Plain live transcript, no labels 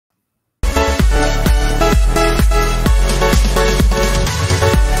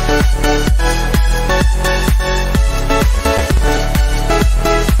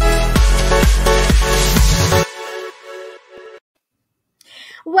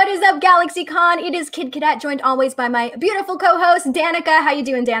What is up, GalaxyCon? It is Kid Cadet, joined always by my beautiful co-host, Danica. How you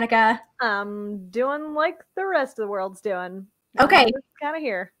doing, Danica? I'm doing like the rest of the world's doing. Okay. Kind of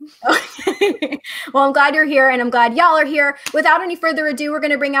here. Well, I'm glad you're here, and I'm glad y'all are here. Without any further ado, we're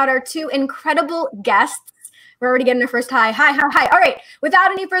going to bring out our two incredible guests. We're already getting our first hi. Hi. All right. Without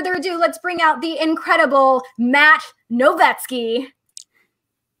any further ado, let's bring out the incredible Matt Noveskey.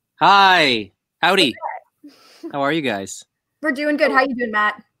 Hi. Howdy. How are you guys? We're doing good. How you doing,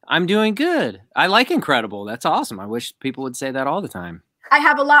 Matt? I'm doing good. I like incredible. That's awesome. I wish people would say that all the time. I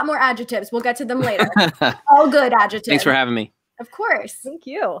have a lot more adjectives. We'll get to them later. All good adjectives. Thanks for having me. Of course. Thank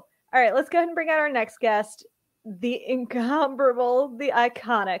you. All right, let's go ahead and bring out our next guest, the incomparable, the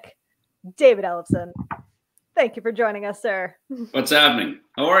iconic David Ellefson. Thank you for joining us, sir. What's happening?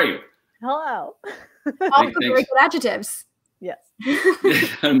 How are you? Hello. All very good adjectives. Yes.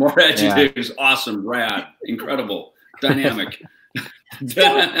 More adjectives. Yeah. Awesome, rad, incredible, dynamic.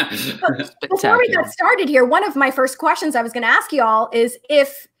 Before we got started here, one of my first questions I was going to ask y'all is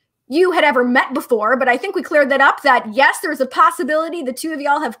if you had ever met before, but I think we cleared that up, that yes, there's a possibility the two of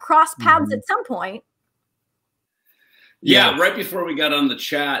y'all have crossed paths at some point. Yeah, right before we got on the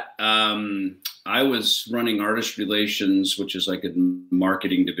chat, I was running artist relations, which is like a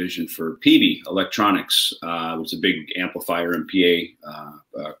marketing division for PB Electronics. It was a big amplifier and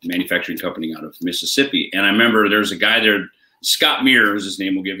PA manufacturing company out of Mississippi. And I remember there's a guy there, Scott Mears, is his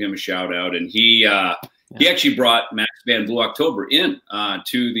name, we'll give him a shout out. And he actually brought Max Band Blue October in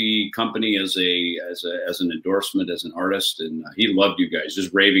to the company as an endorsement, as an artist. And he loved you guys,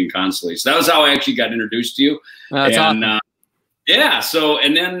 just raving constantly. So that was how I actually got introduced to you. That's awesome. Yeah. So,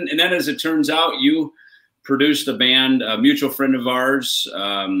 and then as it turns out, you produced a band, a mutual friend of ours,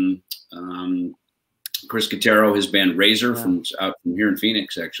 Chris Catero, his band Razor from here in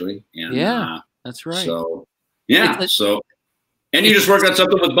Phoenix, actually. And, that's right. So, yeah. And you just worked on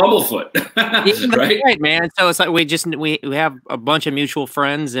something with Bumblefoot, right, man. So it's like we have a bunch of mutual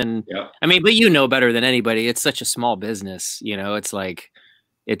friends, and I mean, but you know better than anybody. It's such a small business, you know. It's like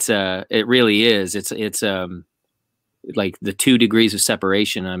it really is. It's like the 2 degrees of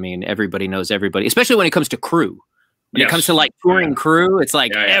separation. I mean, everybody knows everybody, especially when it comes to crew. When it comes to like touring crew, it's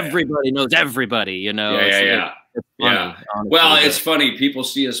like everybody knows everybody, you know. It's funny, well, it's funny. People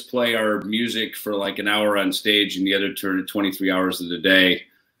see us play our music for like an hour on stage, and the other 23 hours of the day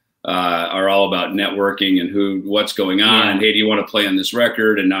are all about networking and what's going on. And hey, do you want to play on this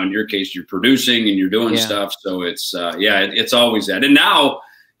record? And now in your case, you're producing and you're doing stuff. So it's it's always that. And now,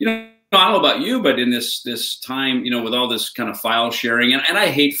 you know, I don't know about you, but in this time, you know, with all this kind of file sharing, and I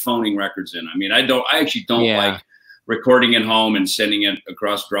hate phoning records in. I mean, I actually don't like recording at home and sending it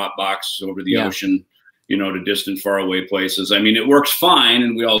across Dropbox over the ocean, you know, to distant, faraway places. I mean, it works fine,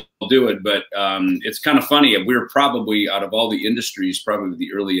 and we all do it, but it's kind of funny. We're probably, out of all the industries, probably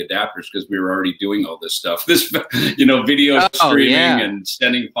the early adapters, because we were already doing all this stuff. This, you know, video streaming and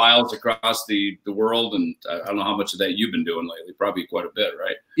sending files across the world, and I don't know how much of that you've been doing lately. Probably quite a bit,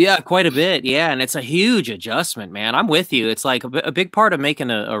 right? Yeah, quite a bit. Yeah, and it's a huge adjustment, man. I'm with you. It's like a big part of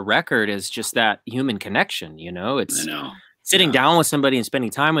making a record is just that human connection, you know? I know. Sitting down with somebody and spending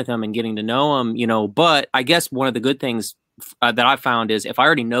time with them and getting to know them, you know. But I guess one of the good things that I've found is if I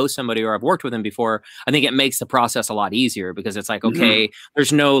already know somebody or I've worked with them before, I think it makes the process a lot easier, because it's like, okay,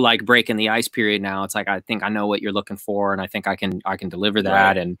 there's no like breaking the ice period now. It's like, I think I know what you're looking for, and I think I can deliver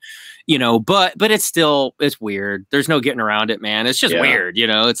that. And, you know, but it's weird. There's no getting around it, man. It's just weird. You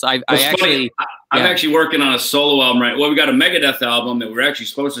know, I'm actually working on a solo album, right? Well, we got a Megadeth album that we're actually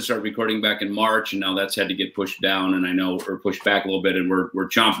supposed to start recording back in March, and now that's had to get pushed down, and I know, or pushed back a little bit, and we're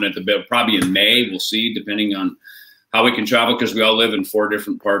chomping at the bit. Probably in May, we'll see, depending on how we can travel, because we all live in 4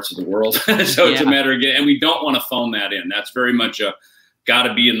 different parts of the world. So it's a matter of getting, and we don't want to phone that in. That's very much got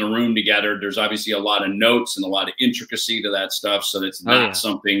to be in the room together. There's obviously a lot of notes and a lot of intricacy to that stuff. So it's not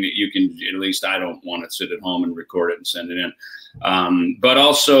something that you can, at least I don't want to sit at home and record it and send it in. But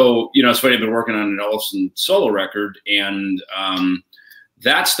also, you know, it's funny, I've been working on an Ellefson solo record, and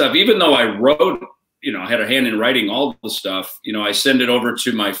that stuff, even though I wrote, you know, I had a hand in writing all the stuff, you know, I send it over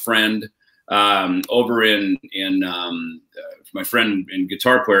to my friend over in my friend and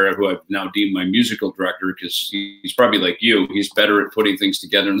guitar player, who I've now deemed my musical director, because he's probably like you. He's better at putting things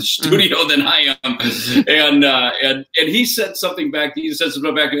together in the studio than I am. And he said something back. He said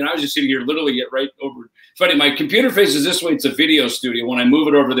something back, and I was just sitting here, literally right over. It's funny, my computer faces this way. It's a video studio. When I move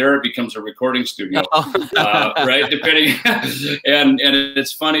it over there, it becomes a recording studio, right? Depending. And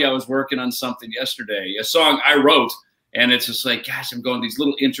it's funny. I was working on something yesterday, a song I wrote. And it's just like, gosh, I'm going these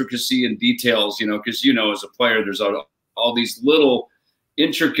little intricacy and details, you know, because, you know, as a player, there's all these little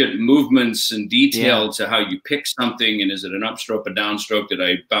intricate movements and detail to how you pick something, and is it an upstroke, a downstroke? Did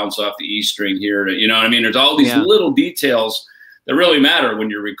I bounce off the E string here? You know what I mean? There's all these little details that really matter when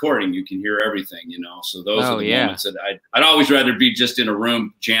you're recording. You can hear everything, you know. So those are the moments that I'd always rather be just in a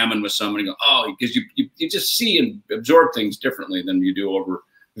room jamming with somebody. Go, oh, because you just see and absorb things differently than you do over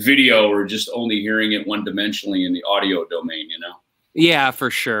video or just only hearing it one dimensionally in the audio domain, you know. Yeah,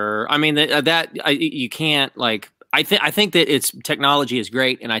 for sure. I mean you can't like. I think that technology is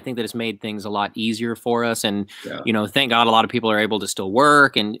great, and I think that it's made things a lot easier for us. And you know, thank God a lot of people are able to still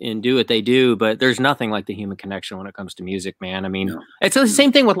work and do what they do. But there's nothing like the human connection when it comes to music, man. I mean, it's the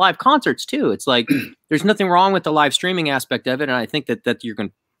same thing with live concerts too. It's like there's nothing wrong with the live streaming aspect of it, and I think that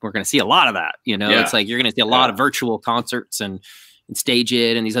we're gonna see a lot of that. You know, it's like you're gonna see a lot of virtual concerts and Stage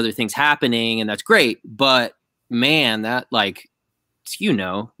It and these other things happening, and that's great. But man, that like, you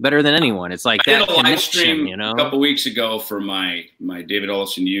know better than anyone. It's like I did a live stream, you know, a couple weeks ago for my David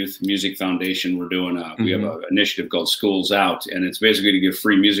Ellefson Youth Music Foundation. We're doing we have an initiative called Schools Out, and it's basically to give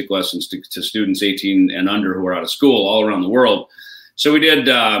free music lessons to students 18 and under who are out of school all around the world. So we did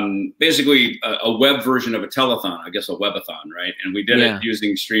basically a web version of a telethon, I guess a webathon, right? And we did it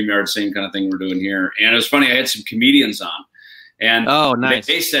using StreamYard, same kind of thing we're doing here. And it was funny, I had some comedians on. And nice.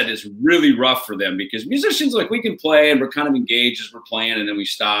 They said it's really rough for them because musicians, like, we can play and we're kind of engaged as we're playing, and then we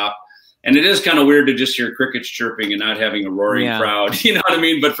stop. And it is kind of weird to just hear crickets chirping and not having a roaring crowd. You know what I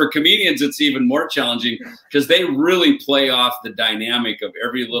mean? But for comedians, it's even more challenging because they really play off the dynamic of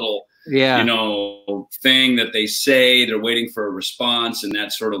every little, you know, thing that they say. They're waiting for a response, and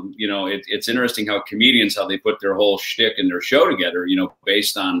that sort of, you know, it's interesting how comedians, how they put their whole shtick and their show together, you know,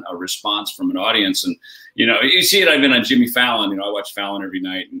 based on a response from an audience. And, you know, you see it, I've been on Jimmy Fallon, you know, I watch Fallon every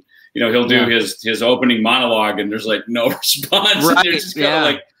night, and, you know, he'll do his opening monologue and there's like no response. And they're just kind of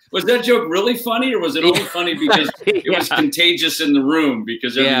like, was that joke really funny, or was it only funny because it was contagious in the room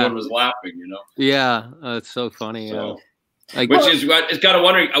because everyone was laughing, you know? Yeah. It's so funny. So, which is what it's got to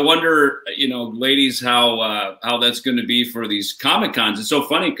wonder. I wonder, you know, ladies, how that's going to be for these Comic Cons. It's so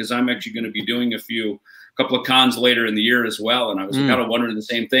funny because I'm actually going to be doing a couple of cons later in the year as well, and I was kind of wondering the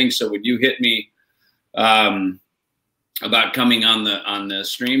same thing. So when you hit me about coming on the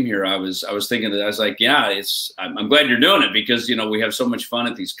stream here, I was thinking that I was like, yeah, I'm glad you're doing it because, you know, we have so much fun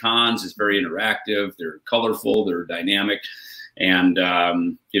at these cons. It's very interactive. They're colorful. They're dynamic. And,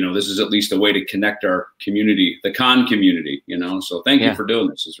 you know, this is at least a way to connect our community, the con community, you know, so thank you for doing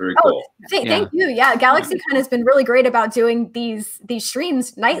this. It's very cool. Thank you. Yeah. GalaxyCon has been really great about doing these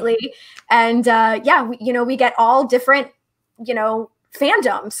streams nightly. And you know, we get all different, you know,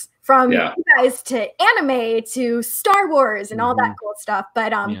 fandoms from you guys to anime to Star Wars and all that cool stuff.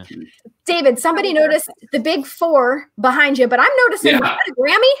 But David, somebody noticed the big 4 behind you, but I'm noticing is that a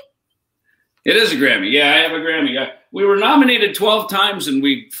Grammy? It is a Grammy. Yeah, I have a Grammy. We were nominated 12 times, and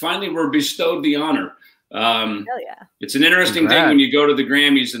we finally were bestowed the honor. Hell yeah. It's an interesting thing when you go to the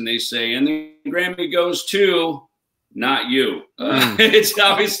Grammys and they say, and the Grammy goes to not you. It's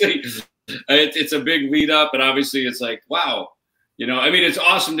obviously, it's a big lead up, and obviously it's like, wow. You know, I mean, it's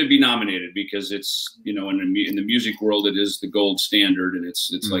awesome to be nominated because it's, you know, in the music world, it is the gold standard, and it's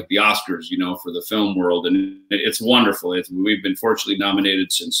like the Oscars, you know, for the film world, and it's wonderful. We've been fortunately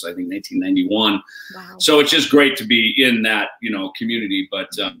nominated since I think 1991, so it's just great to be in that, you know, community. But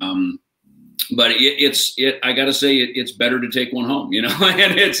I gotta say, it's better to take one home, you know,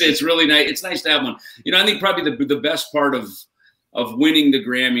 and it's really nice. It's nice to have one. You know, I think probably the best part of winning the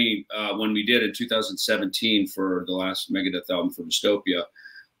Grammy when we did in 2017 for the last Megadeth album for Dystopia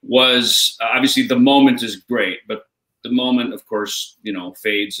was obviously the moment is great, but the moment, of course, you know,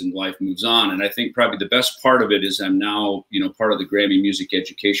 fades and life moves on. And I think probably the best part of it is I'm now, you know, part of the Grammy Music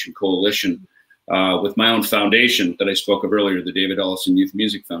Education Coalition with my own foundation that I spoke of earlier, the David Ellefson Youth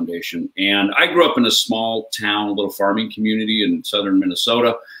Music Foundation. And I grew up in a small town, a little farming community in southern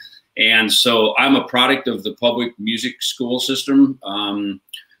Minnesota. And so I'm a product of the public music school system. You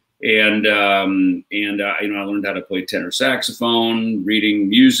know, I learned how to play tenor saxophone, reading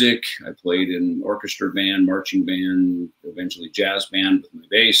music. I played in orchestra band, marching band, eventually jazz band with my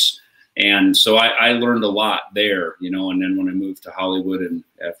bass. And so I learned a lot there, you know, and then when I moved to Hollywood and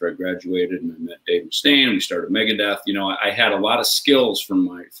after I graduated and I met Dave Mustaine and we started Megadeth, you know, I had a lot of skills from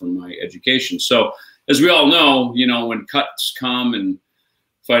my education. So as we all know, you know, when cuts come and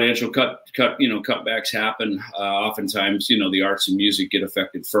financial cutbacks happen, oftentimes, you know, the arts and music get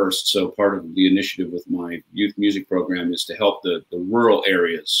affected first. So part of the initiative with my youth music program is to help the rural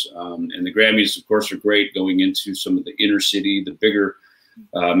areas. And the Grammys, of course, are great going into some of the inner city, the bigger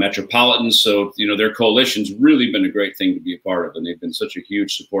metropolitans. So, you know, their coalition's really been a great thing to be a part of, and they've been such a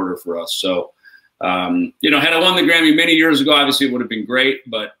huge supporter for us. So You know, had I won the Grammy many years ago, obviously it would have been great,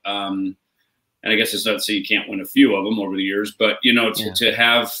 but, and I guess it's not to say you can't win a few of them over the years, but, you know, to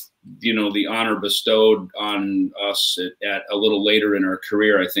have, you know, the honor bestowed on us at a little later in our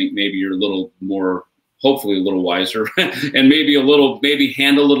career, I think maybe you're a little more, hopefully a little wiser and maybe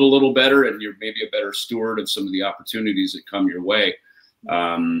handle it a little better, and you're maybe a better steward of some of the opportunities that come your way,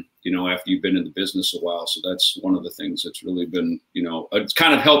 you know, after you've been in the business a while. So that's one of the things that's really been, you know, it's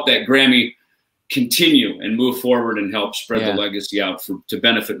kind of helped that Grammy continue and move forward and help spread the legacy out to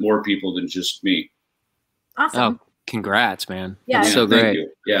benefit more people than just me. Awesome. Oh, congrats, man. Yeah. That's so great.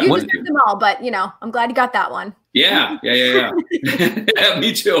 You. Yeah. You deserve them all, but, you know, I'm glad you got that one. Yeah. Yeah,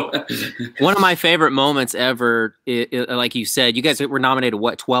 me too. One of my favorite moments ever, like you said, you guys were nominated,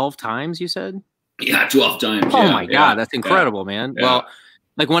 what, 12 times, you said? Yeah, 12 times. Oh, my God. That's incredible, man. Yeah. Well,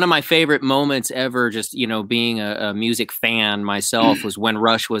 like one of my favorite moments ever, just, you know, being a music fan myself, was when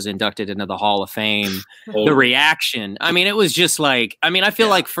Rush was inducted into the Hall of Fame. The reaction. I mean, it was just like, I mean, I feel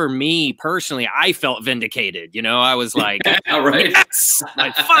like for me personally, I felt vindicated. You know, I was like, right. Yes,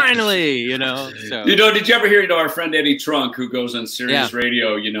 like finally, you know. So. You know, did you ever hear, you know, our friend Eddie Trunk, who goes on Sirius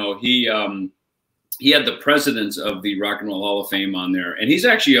Radio, you know, he had the president of the Rock and Roll Hall of Fame on there. And he's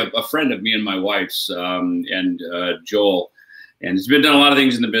actually a friend of me and my wife's, and Joel. And he's been done a lot of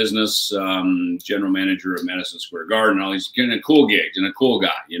things in the business, general manager of Madison Square Garden, all these getting a cool gigs and a cool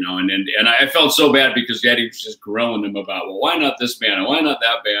guy, you know. And I felt so bad because Eddie was just grilling him about, well, why not this band and why not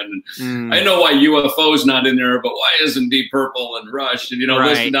that band? And I know why UFO's not in there, but why isn't Deep Purple and Rush and, you know,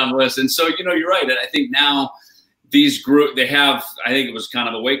 listen down the list. And so, you know, you're right. And I think now these they have, I think it was kind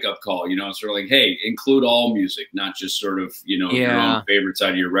of a wake up call, you know, sort of like, hey, include all music, not just sort of, you know, your own favorites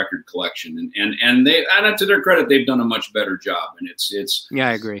out of your record collection. And they, and to their credit, they've done a much better job. And it's, yeah,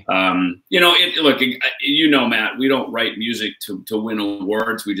 I agree. You know, look, you know, Matt, we don't write music to win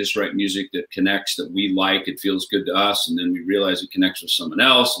awards. We just write music that connects, that we like, it feels good to us. And then we realize it connects with someone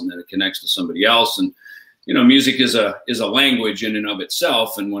else, and then it connects to somebody else. And, you know, music is a language in and of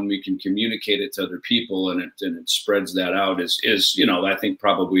itself, and when we can communicate it to other people and it spreads that out is, you know, I think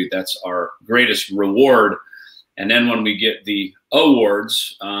probably that's our greatest reward. And then when we get the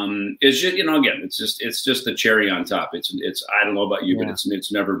awards, is just, you know, again, it's just the cherry on top. It's I don't know about you, but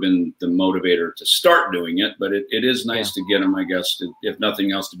it's never been the motivator to start doing it, but it is nice to get them, I guess, if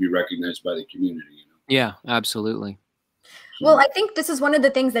nothing else, to be recognized by the community. You know? Yeah, absolutely. Well, I think this is one of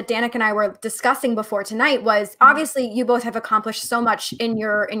the things that Danik and I were discussing before tonight was, obviously you both have accomplished so much in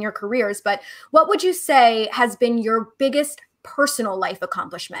your careers, but what would you say has been your biggest personal life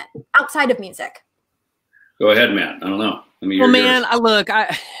accomplishment outside of music? Go ahead, Matt. I don't know. Well, man,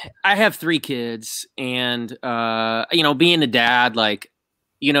 I have 3 kids, and you know, being a dad, like,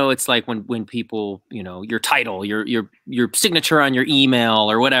 you know, it's like when people, you know, your title, your signature on your email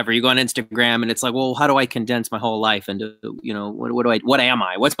or whatever, you go on Instagram and it's like, well, how do I condense my whole life into, you know, what am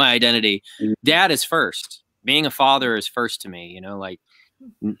I? What's my identity? Dad is first. Being a father is first to me, you know, like,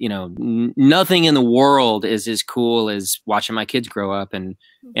 you know, nothing in the world is as cool as watching my kids grow up. And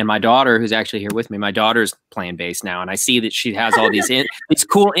my daughter, who's actually here with me, my daughter's playing bass now. And I see that she has all these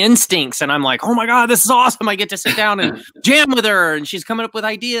cool instincts. And I'm like, oh my God, this is awesome. I get to sit down and jam with her, and she's coming up with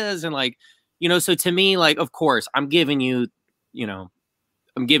ideas. And like, you know, so to me, like, of course, I'm giving you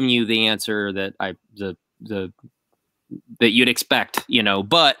the answer that that you'd expect, you know,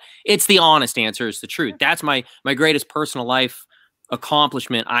 but it's the honest answer. It's the truth. That's my greatest personal life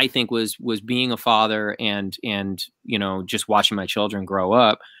accomplishment, I think, was being a father and you know, just watching my children grow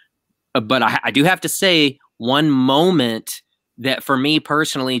up. But I do have to say, one moment that for me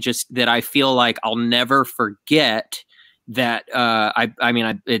personally, just that I feel like I'll never forget, that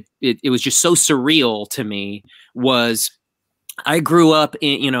it was just so surreal to me, was I grew up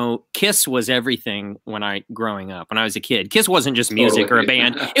in, you know, Kiss was everything growing up when I was a kid. Kiss wasn't just music or a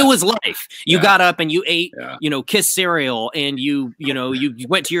band. It was life. You got up and you ate, you know, Kiss cereal, and you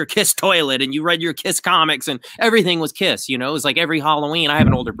went to your Kiss toilet and you read your Kiss comics, and everything was Kiss, you know. It was like every Halloween. I have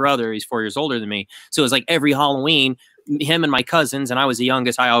an older brother. He's 4 years older than me. So it was like every Halloween, him and my cousins, and I was the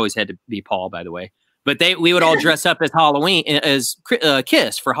youngest. I always had to be Paul, by the way. But we would all dress up as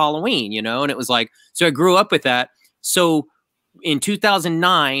Kiss for Halloween, you know. And it was like, so I grew up with that. So in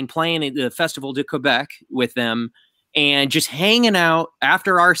 2009, playing at the Festival de Quebec with them, and just hanging out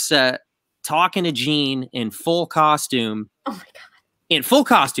after our set, talking to Gene in full costume. Oh my God. In full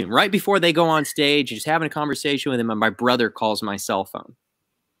costume, right before they go on stage, just having a conversation with him. And my brother calls my cell phone.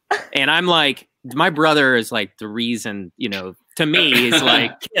 And I'm like, my brother is like the reason, you know, to me, is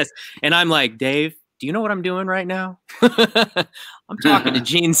like Kiss. And I'm like, Dave, do you know what I'm doing right now? I'm talking to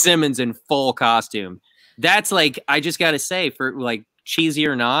Gene Simmons in full costume. That's like, I just got to say, for like cheesy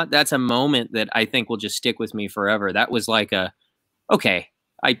or not, that's a moment that I think will just stick with me forever. That was like okay,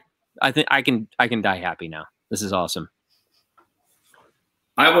 I think I can die happy now. This is awesome.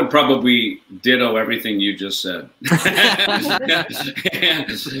 I would probably ditto everything you just said. My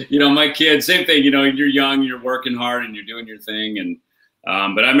kids, same thing. You're young, you're working hard, and you're doing your thing. And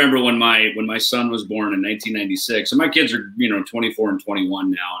but I remember when my son was born in 1996, and my kids are 24 and 21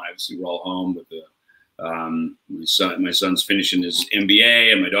 now, and obviously we're all home with the my son's finishing his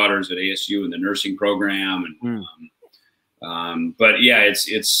MBA, and my daughter's at ASU in the nursing program, and. But yeah, I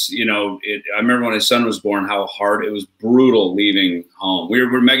remember when my son was born, how hard it was, brutal leaving home. We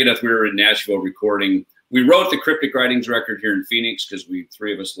were Megadeth. We were in Nashville recording. We wrote the Cryptic Writings record here in Phoenix because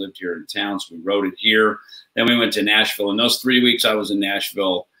three of us lived here in town. So we wrote it here. Then we went to Nashville. And those 3 weeks I was in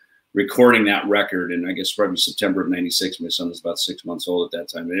Nashville recording that record. And I guess probably September of 96, my son was about 6 months old at that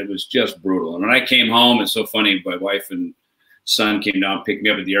time. And it was just brutal. And when I came home, it's so funny. My wife and son came down, picked me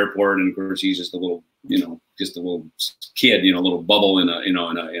up at the airport. And of course, he's just a little kid, little bubble in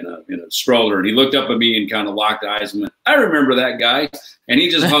a stroller. And he looked up at me and kind of locked eyes and went, I remember that guy. And he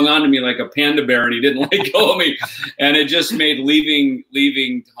just hung on to me like a panda bear, and he didn't let go of me. And it just made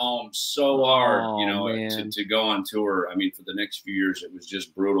leaving home so hard, to go on tour. I mean, for the next few years, it was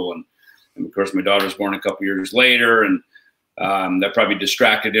just brutal. And of course, my daughter was born a couple years later, and that probably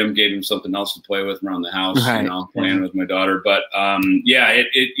distracted him, gave him something else to play with around the house, right. Playing with my daughter. But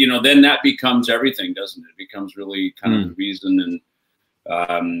then that becomes everything, doesn't it? It becomes really kind of the reason. And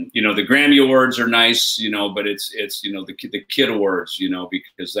the Grammy Awards are nice, but it's the kid awards,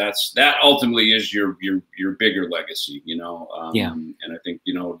 because that ultimately is your bigger legacy, And I think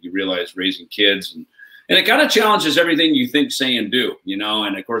you realize raising kids and it kind of challenges everything you think, say, and do,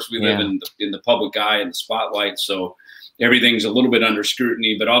 And of course, we live in the public eye and the spotlight, so everything's a little bit under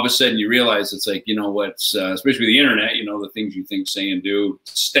scrutiny, but all of a sudden you realize it's like, especially with the internet, the things you think, say, and do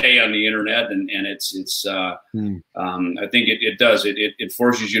stay on the internet. And I think it does. It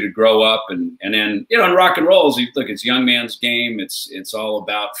forces you to grow up. And then, in rock and roll, it's young man's game. It's all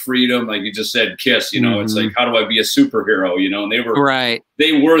about freedom. Like you just said, Kiss, it's like, how do I be a superhero? And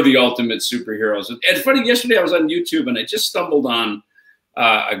they were the ultimate superheroes. It's funny, yesterday I was on YouTube and I just stumbled on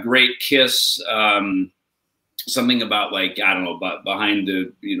a great Kiss, something about behind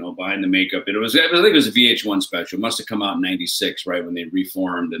the makeup. I think it was a VH1 special. It must have come out in '96, right when they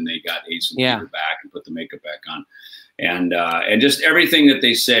reformed and they got Ace and Peter back and put the makeup back on, and just everything that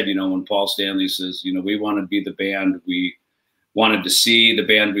they said. When Paul Stanley says, we wanted to be the band we wanted to see, the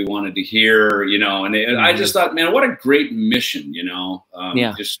band we wanted to hear, and I just thought, man, what a great mission,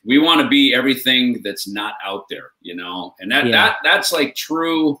 just we want to be everything that's not out there, and that's like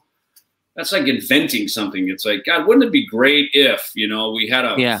true. That's like inventing something. It's like, God, wouldn't it be great if, we had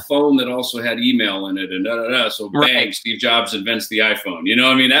a phone that also had email in it and So bang, Steve Jobs invents the iPhone.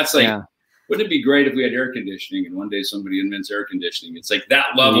 That's like, wouldn't it be great if we had air conditioning and one day somebody invents air conditioning? It's like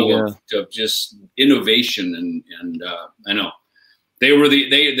that level of just innovation. And I know they were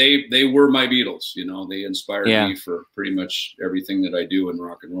they were my Beatles, they inspired me for pretty much everything that I do in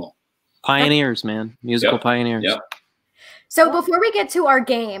rock and roll. Pioneers, man. Musical pioneers. Yep. So before we get to our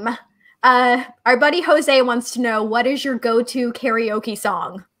game, our buddy Jose wants to know, what is your go-to karaoke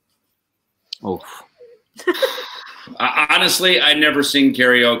song? Oh, honestly, I never sing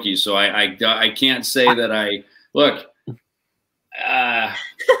karaoke, so I can't say that I look. I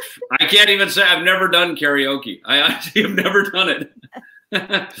can't even say I've never done karaoke. I actually have never done it.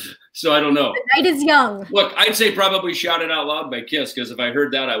 So I don't know. The night is young. Look, I'd say probably Shout It Out Loud by Kiss, because if I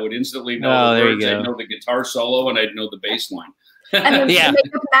heard that, I would instantly know the words. I'd know the guitar solo and I'd know the bass line. And then the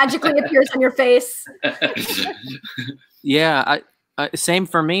makeup magically appears on your face. Same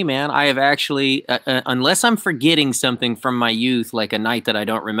for me, man. I have actually, unless I'm forgetting something from my youth, like a night that I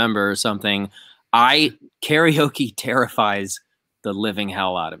don't remember or something, karaoke terrifies the living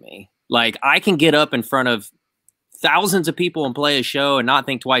hell out of me. Like, I can get up in front of thousands of people and play a show and not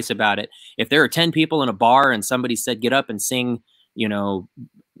think twice about it. If there are 10 people in a bar and somebody said, get up and sing,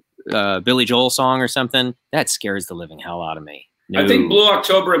 Billy Joel song or something, that scares the living hell out of me. No. I think Blue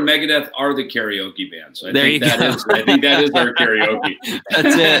October and Megadeth are the karaoke bands. I think that is our karaoke.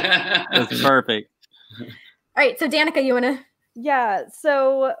 That's it. That's perfect. All right, so Danica, you want to? Yeah,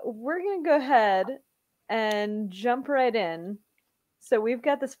 so we're going to go ahead and jump right in. So we've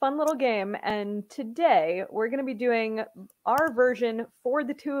got this fun little game, and today we're going to be doing our version for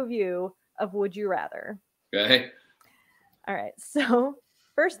the two of you of Would You Rather. Okay. All right, so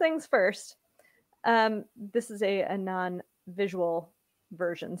first things first. This is a non-visual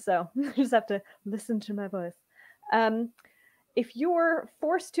version, so you just have to listen to my voice. If you're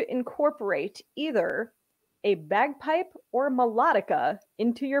forced to incorporate either a bagpipe or melodica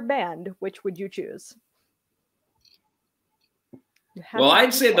into your band, which would you choose? Well,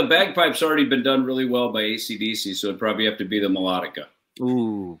 I'd say the bagpipe's already been done really well by AC/DC, so it'd probably have to be the melodica.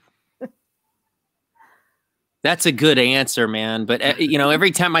 Ooh. That's a good answer, man. But, you know,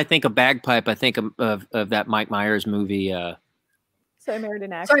 every time I think of bagpipe, I think of that Mike Myers movie. So I Married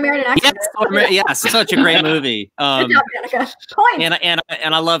an Accident. So I Married an Accident. Yes, such a great movie. Good job, Danica. Points.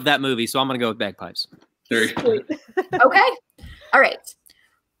 And I love that movie, so I'm going to go with bagpipes. There you go. Okay. All right.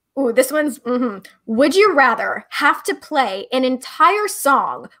 Ooh, this one's, Would you rather have to play an entire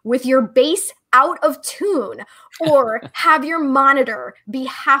song with your bass out of tune or have your monitor be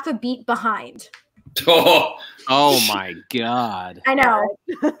half a beat behind? Oh my God. I know.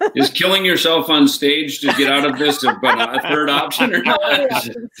 Is killing yourself on stage to get out of this a third option or not?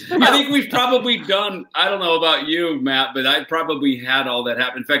 I think we've probably done, I don't know about you, Matt, but I probably had all that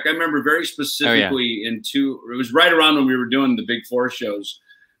happen. In fact, I remember very specifically it was right around when we were doing the Big Four shows.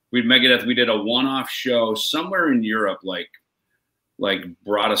 Megadeth, we did a one-off show somewhere in Europe, like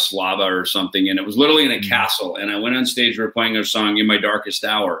Bratislava or something, and it was literally in a castle. And I went on stage, we were playing their song "In My Darkest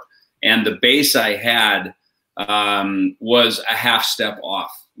Hour," and the bass I had was a half step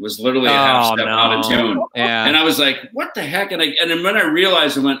off. It was literally a half step out of tune. Yeah. And I was like, "What the heck?" And then when I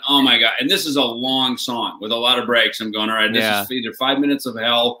realized, I went, "Oh my God!" And this is a long song with a lot of breaks. I'm going, "All right, this is either 5 minutes of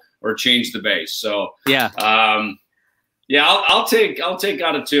hell or change the bass." So yeah. I'll take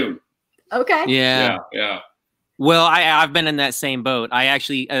out of tune. Okay. Yeah. Well, I've been in that same boat. I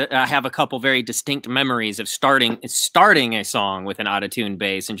actually I have a couple very distinct memories of starting a song with an out-of-tune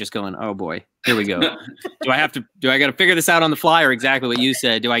bass and just going, "Oh boy, here we go." Do I got to figure this out on the fly, or exactly what you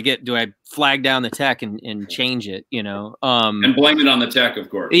said? Do I flag down the tech and change it? You know, and blame it on the tech, of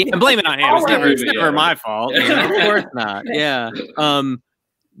course. Yeah, blame it on him. It's never my fault. You know? Of course not. Yeah.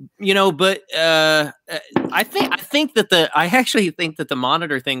 You know, but I actually think that the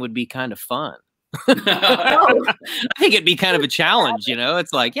monitor thing would be kind of fun. I think it'd be kind of a challenge, you know.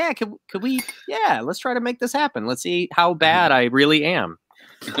 It's like, yeah, could we? Yeah, let's try to make this happen. Let's see how bad I really am.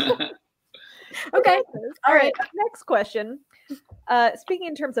 Okay. All right. Next question. Speaking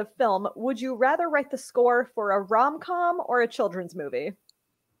in terms of film, would you rather write the score for a rom-com or a children's movie?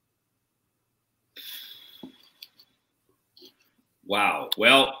 Wow.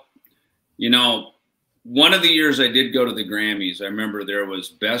 Well, you know, one of the years I did go to the Grammys, I remember there was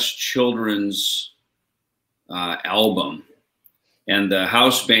Best Children's Album, and the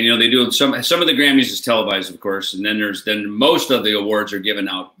house band. You know, they do some of the Grammys is televised, of course, and then most of the awards are given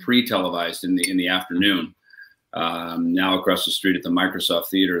out pre-televised in the afternoon. Now across the street at the Microsoft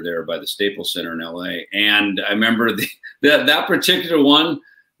Theater there by the Staples Center in LA, and I remember that particular one.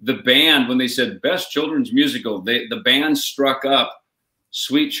 The band, when they said Best Children's Musical, the band struck up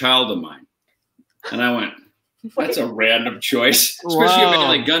 "Sweet Child of Mine." And I went, that's a random choice, especially a band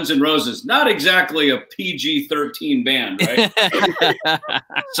like Guns N' Roses. Not exactly a PG-13 band, right?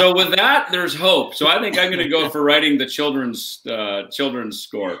 So with that, there's hope. So I think I'm going to go for writing the children's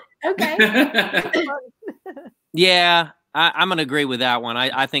score. Okay. Yeah, I'm going to agree with that one.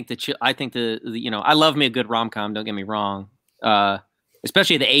 I think you know, I love me a good rom-com. Don't get me wrong.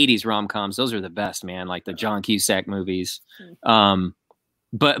 Especially the 80s rom-coms. Those are the best, man. Like the John Cusack movies.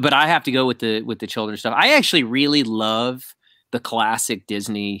 But I have to go with the children's stuff. I actually really love the classic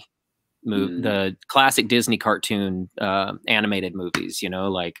Disney the classic Disney cartoon animated movies. You know,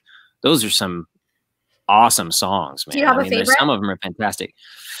 like those are some awesome songs, man. Do you have a favorite? Some of them are fantastic.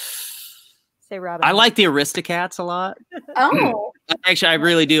 Say Robin. I like the Aristocats a lot. Oh, actually, I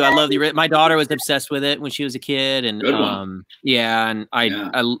really do. I love my daughter was obsessed with it when she was a kid, and yeah, and I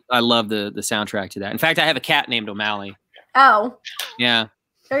love the soundtrack to that. In fact, I have a cat named O'Malley. Oh, yeah.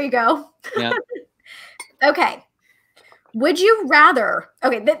 There you go. Yeah. Okay. Would you rather?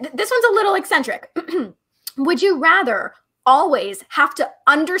 Okay, this one's a little eccentric. Would you rather always have to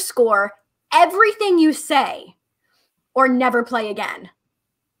underscore everything you say, or never play again?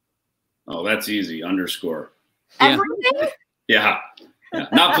 Oh, that's easy. Underscore. Everything? Yeah.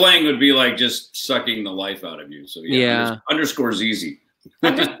 Not playing would be like just sucking the life out of you. So yeah. Underscore's easy.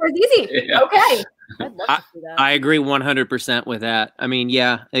 Underscore's easy. Yeah. Okay. I'd love to see that. I agree 100% with that. I mean,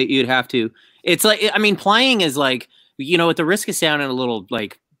 yeah, you'd have to. It's like, I mean, playing is like, you know, at the risk of sounding a little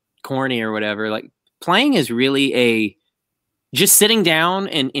like corny or whatever, like playing is really just sitting down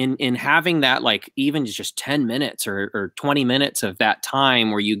and having that, like even just 10 minutes or 20 minutes of that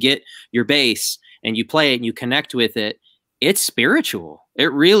time where you get your bass and you play it and you connect with it. It's spiritual.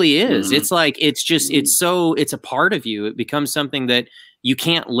 It really is. Mm-hmm. It's like, it's just, it's a part of you. It becomes something that you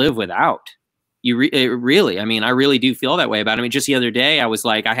can't live without. Really, I mean, I really do feel that way about it. I mean, just the other day, I was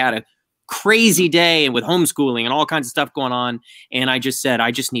like, I had a crazy day and with homeschooling and all kinds of stuff going on. And I just said,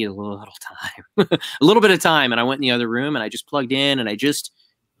 I just need a little time, a little bit of time. And I went in the other room and I just plugged in and I just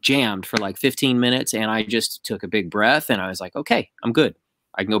jammed for like 15 minutes. And I just took a big breath and I was like, okay, I'm good.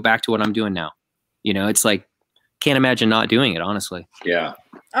 I can go back to what I'm doing now. You know, it's like, can't imagine not doing it, honestly. Yeah.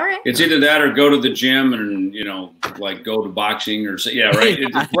 All right. It's either that or go to the gym and, you know, like go to boxing or yeah, right.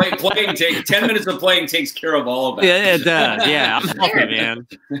 Playing 10 minutes of playing takes care of all of that. Yeah, it does. Yeah, I'm healthy, man.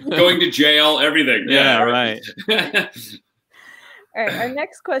 Going to jail, everything. Yeah, right. All right. Our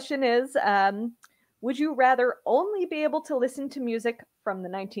next question is, would you rather only be able to listen to music from the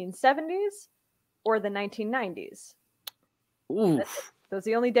 1970s or the 1990s? Ooh. Those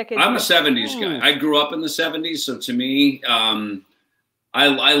are the only decades. I'm a 70s guy. I grew up in the 70s. So to me,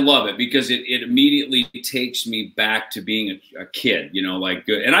 I love it because it immediately takes me back to being a kid, you know, like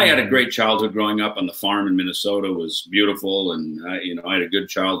good. And I had a great childhood growing up on the farm in Minnesota. It was beautiful. And, you know, I had a good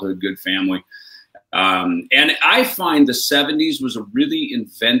childhood, good family. And I find the 70s was a really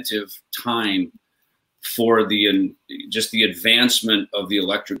inventive time for just the advancement of the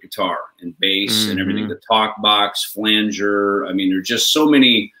electric guitar and bass and everything, the talk box, flanger. I mean, there's just so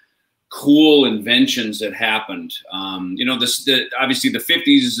many cool inventions that happened. You know, obviously the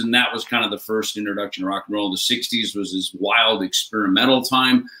 50s, and that was kind of the first introduction to rock and roll. The 60s was this wild experimental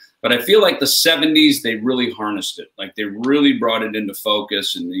time. But I feel like the 70s, they really harnessed it. Like they really brought it into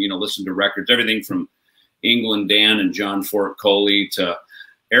focus and, you know, listened to records, everything from England Dan and John Fort Coley to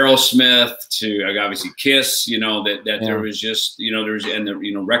Aerosmith to obviously Kiss, you know, that there was just, you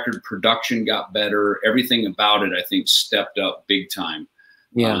know, record production got better. Everything about it, I think, stepped up big time.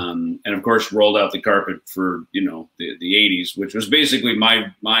 Yeah. And of course, rolled out the carpet for, you know, the 80s, which was basically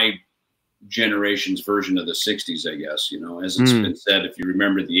my generation's version of the 60s, I guess, you know, as it's been said, if you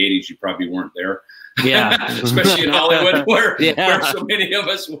remember the 80s, you probably weren't there. Yeah. Especially in Hollywood where so many of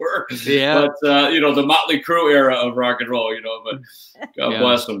us were. Yeah. But, you know, the Motley Crue era of rock and roll, you know, but God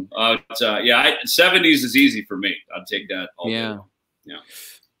bless them. 70s is easy for me. I'd take that all day long. Yeah.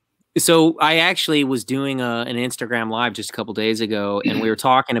 So I actually was doing an Instagram live just a couple days ago, and we were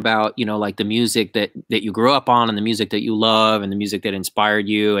talking about, you know, like the music that you grew up on and the music that you love and the music that inspired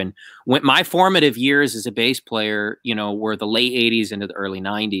you. And when my formative years as a bass player, you know, were the late 80s into the early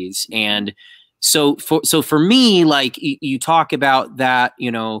 90s. And so for me, like you talk about that, you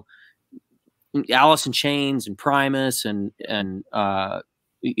know, Alice in Chains and Primus and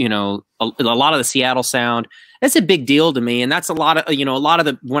you know, a lot of the Seattle sound, that's a big deal to me. And that's a lot of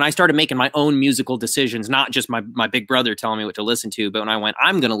the, when I started making my own musical decisions, not just my big brother telling me what to listen to, but when I went,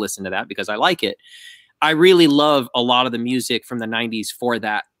 I'm going to listen to that because I like it. I really love a lot of the music from the 90s for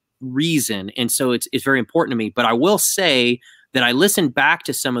that reason. And so it's very important to me, but I will say that I listened back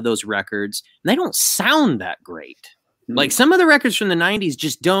to some of those records and they don't sound that great. Like some of the records from the 90s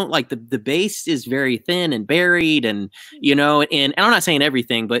just don't, like the bass is very thin and buried and, you know, and I'm not saying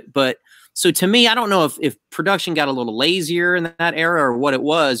everything, but so to me, I don't know if production got a little lazier in that era or what it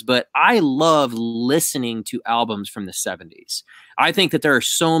was, but I love listening to albums from the 70s. I think that there are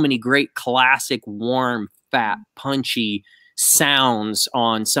so many great classic, warm, fat, punchy sounds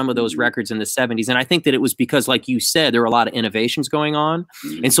on some of those records in the 70s. And I think that it was because, like you said, there were a lot of innovations going on.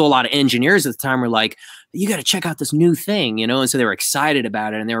 And so a lot of engineers at the time were like, you got to check out this new thing, you know? And so they were excited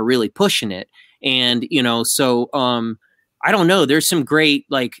about it and they were really pushing it. And, you know, so, I don't know. There's some great,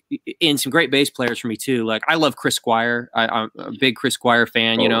 some great bass players for me too. Like I love Chris Squire. I'm a big Chris Squire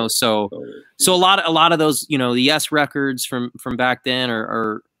fan, you know? So a lot of those, you know, the Yes records from back then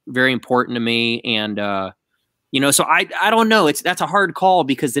are very important to me. And, you know, so I don't know. That's a hard call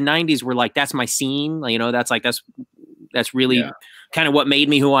because the 90s were like, that's my scene. You know, that's really kind of what made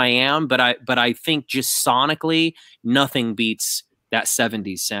me who I am. But I think just sonically, nothing beats that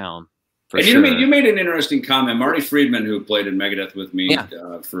 70s sound. And sure. You made an interesting comment. Marty Friedman, who played in Megadeth with me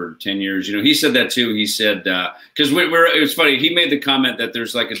for 10 years, you know, he said that too. He said, because it was funny. He made the comment that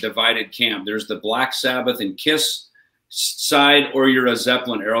there's like a divided camp. There's the Black Sabbath and Kiss side, or you're a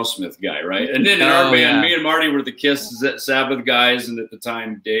Zeppelin Aerosmith guy, right? And then in our band, me and Marty were the Kiss Sabbath guys, and at the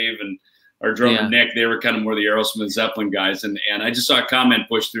time Dave and our drummer Nick, they were kind of more the Aerosmith Zeppelin guys. And I just saw a comment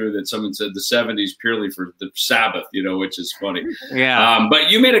push through that someone said the 70s purely for the Sabbath, you know, which is funny. Yeah. But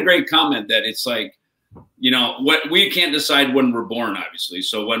you made a great comment that it's like, you know, what we can't decide when we're born, obviously.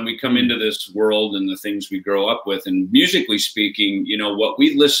 So when we come into this world and the things we grow up with, and musically speaking, you know, what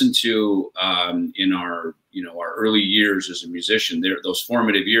we listen to in our, you know, our early years as a musician, those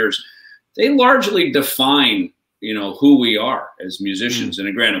formative years, they largely define, you know, who we are as musicians.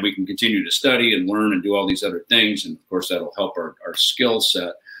 And granted, we can continue to study and learn and do all these other things. And of course, that'll help our skill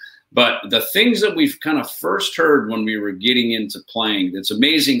set. But the things that we've kind of first heard when we were getting into playing, it's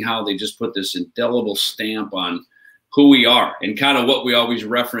amazing how they just put this indelible stamp on who we are and kind of what we always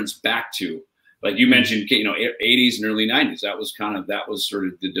reference back to. Like you mentioned, 80s and early 90s. That was sort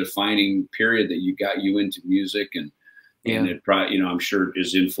of the defining period that got you into music, and it probably, I'm sure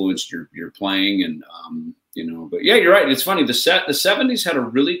has influenced your playing, and but yeah, you're right. It's funny. The 70s had a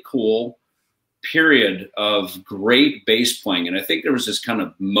really cool period of great bass playing, and I think there was this kind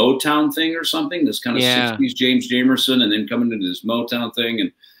of Motown thing or something, this kind of 60s James Jamerson, and then coming into this Motown thing,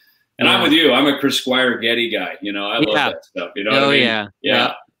 and I'm with you. I'm a Chris Squire Getty guy. I love that stuff. You know what I mean?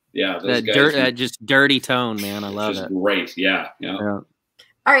 Yeah. Those guys, just dirty tone, man. I love it. Great. Yeah. All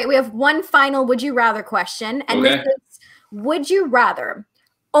right, we have one final would you rather question, and this is: would you rather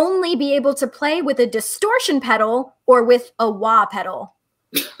only be able to play with a distortion pedal or with a wah pedal?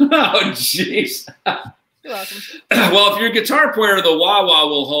 Oh, jeez. You're welcome. Well, if you're a guitar player, the wah-wah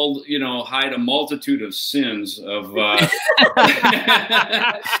will hide a multitude of sins of the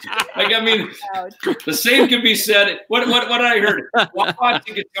same could be said. What I heard, wah-wah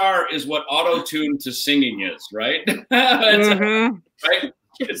to guitar is what auto-tune to singing is, right? Right?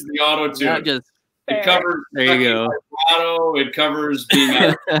 It's the auto-tune. It covers vibrato, it covers being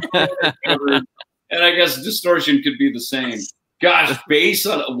out of and I guess distortion could be the same. Gosh, bass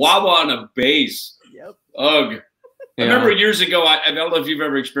on a wah-wah on a bass. Yep. Ugh. I remember years ago, I don't know if you've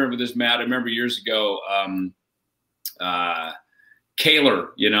ever experienced with this, Matt. I remember years ago,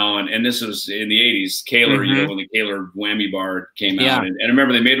 Kaler, and this was in the 80s, Kaler, when the Kaler whammy bar came out. And I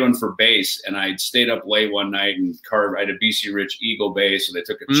remember they made one for bass, and I stayed up late one night and carved, I had a BC Rich Eagle bass, so they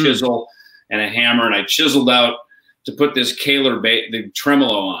took a chisel and a hammer, and I chiseled out to put this Kaler the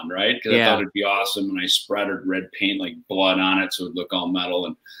tremolo on, right? Because I thought it'd be awesome, and I splattered red paint like blood on it so it would look all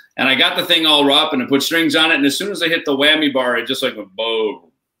metal. And I got the thing all up, and I put strings on it, and as soon as I hit the whammy bar, it just like went boom,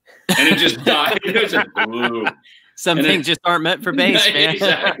 and it just died. It was like boom. Some things just aren't meant for bass, man.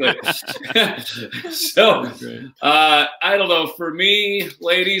 Exactly. So I don't know. For me,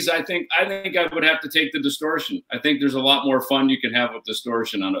 ladies, I think I would have to take the distortion. I think there's a lot more fun you can have with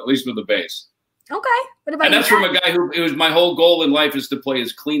distortion on it, at least with the bass. Okay. What about and that's from a guy who it was my whole goal in life is to play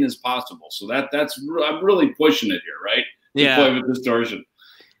as clean as possible. So that's I'm really pushing it here, right? To play with distortion.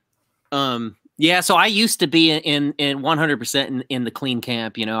 Yeah, so I used to be in 100% in the clean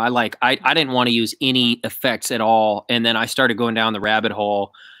camp. I didn't want to use any effects at all, and then I started going down the rabbit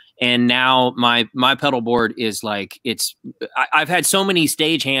hole. And now my pedal board is like I've had so many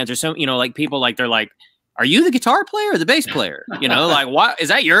stagehands or so like people they're like, are you the guitar player or the bass player? Like, what is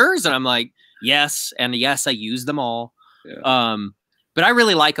that yours? And I'm like, yes, and yes, I use them all. Yeah. But I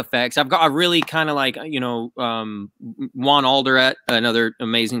really like effects. I really kind of like, Juan Alderette, another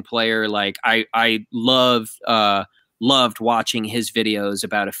amazing player. Like I loved watching his videos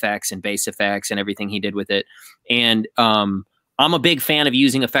about effects and bass effects and everything he did with it. And I'm a big fan of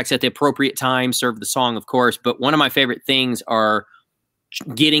using effects at the appropriate time, serve the song, of course. But one of my favorite things are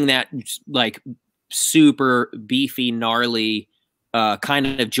getting that like super beefy, gnarly,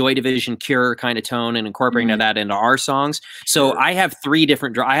 kind of Joy Division, Cure kind of tone and incorporating that into our songs. So I have three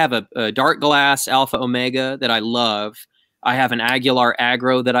different, I have a Dark Glass Alpha Omega that I love. I have an Aguilar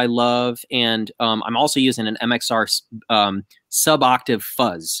Aggro that I love. And I'm also using an MXR sub-octave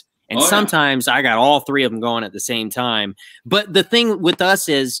fuzz. And sometimes I got all three of them going at the same time. But the thing with us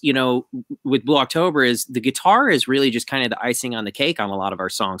is, with Blue October is the guitar is really just kind of the icing on the cake on a lot of our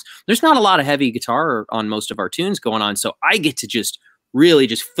songs. There's not a lot of heavy guitar on most of our tunes going on. So I get to just really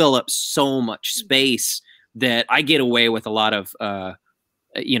just fill up so much space that I get away with a lot of,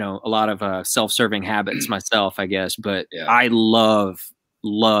 self-serving habits myself, I guess. But I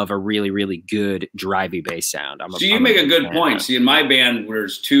love a really, really good drivey bass sound. So you make a good point. See, in my band,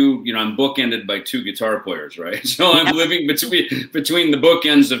 there's two, I'm bookended by two guitar players, right? So I'm living between the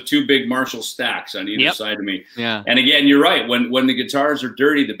bookends of two big Marshall stacks on either side of me. Yeah. And again, you're right. When the guitars are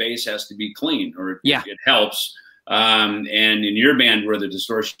dirty, the bass has to be clean, or it helps. And in your band, where the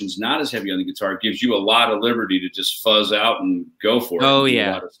distortion's not as heavy on the guitar, it gives you a lot of liberty to just fuzz out and go for it. Oh,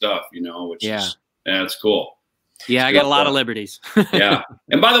 a lot of stuff, which is that's cool. Yeah, I got a lot of liberties. Yeah.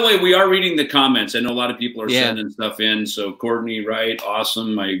 And by the way, we are reading the comments. I know a lot of people are sending stuff in. So Courtney, right?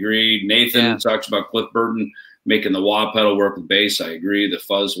 Awesome. I agree. Nathan talks about Cliff Burton making the wah pedal work with bass. I agree. The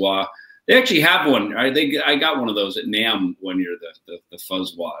fuzz wah. They actually have one. I got one of those at NAMM one year, the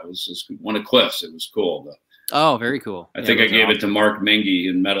fuzz wah. It was just one of Cliff's. It was cool. Oh, very cool. I think I gave it to Mark Mengi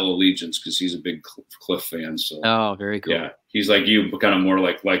in Metal Allegiance because he's a big Cliff fan. So very cool. Yeah. he's like you, but kind of more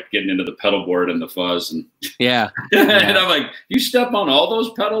like getting into the pedal board and the fuzz. And yeah. And I'm like, you step on all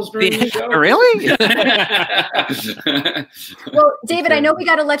those pedals during the show? Really? Well, David, I know we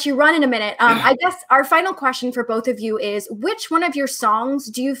got to let you run in a minute. I guess our final question for both of you is, which one of your songs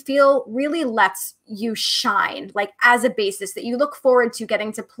do you feel really lets you shine, like as a bassist, that you look forward to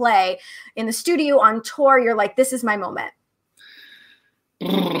getting to play in the studio, on tour? You're like, this is my moment.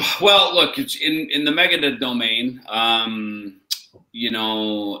 Well, look, it's in the Megadeth domain. You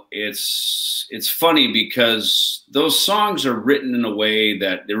know, it's funny because those songs are written in a way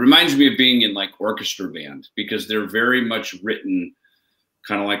that it reminds me of being in like orchestra band, because they're very much written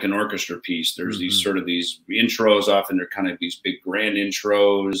kind of like an orchestra piece. There's these sort of these intros, often they're kind of these big grand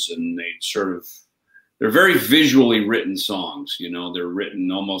intros, and they're very visually written songs. You know, they're written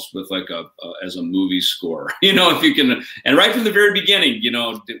almost with like as a movie score, you know, if you can. And right from the very beginning, you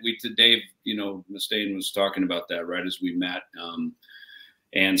know, Dave, you know, Mustaine was talking about that right as we met.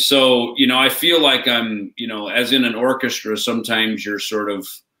 And so, you know, I feel like I'm, you know, as in an orchestra, sometimes you're sort of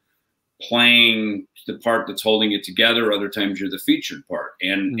playing the part that's holding it together. Other times you're the featured part.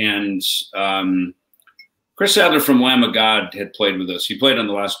 And Chris Adler from Lamb of God had played with us. He played on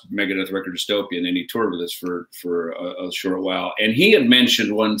the last Megadeth record, Dystopian, and he toured with us for a short while. And he had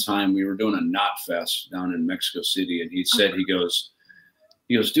mentioned one time we were doing a Knot Fest down in Mexico City, and he said, he goes,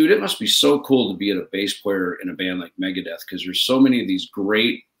 dude, it must be so cool to be a bass player in a band like Megadeth, because there's so many of these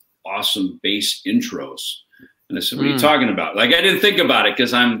great, awesome bass intros. And I said, what are you talking about? Like, I didn't think about it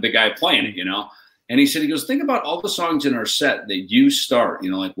because I'm the guy playing it, you know? And he said, he goes, think about all the songs in our set that you start,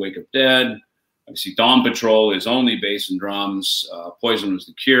 you know, like Wake Up Dead. Obviously, Dawn Patrol is only bass and drums. Poison Was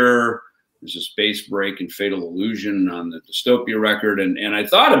the Cure. There's this bass break in Fatal Illusion on the Dystopia record. And I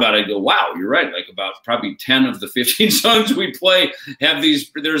thought about it. I go, wow, you're right. Like about probably 10 of the 15 songs we play have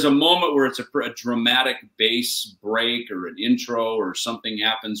these. There's a moment where it's a dramatic bass break or an intro or something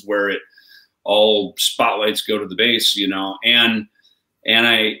happens where all spotlights go to the bass, you know. And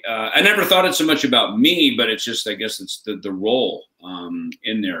I never thought it so much about me, but it's just, I guess it's the role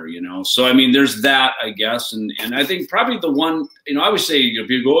in there, you know. So, I mean, there's that, I guess. And I think probably the one, you know, I always say, you know,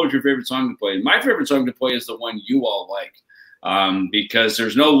 people go, oh, what's your favorite song to play? And my favorite song to play is the one you all like, because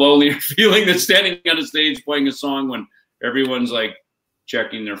there's no lonelier feeling than standing on a stage playing a song when everyone's like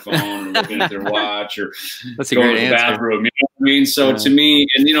checking their phone or looking at their watch or going to the bathroom. You know what I mean? So to me,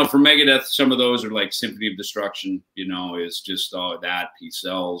 and you know, for Megadeth, some of those are like Symphony of Destruction. You know, is just that Peace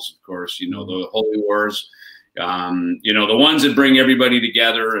Sells, of course. You know, the Holy Wars. You know, the ones that bring everybody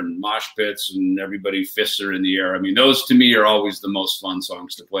together and mosh pits and everybody fists are in the air. I mean, those to me are always the most fun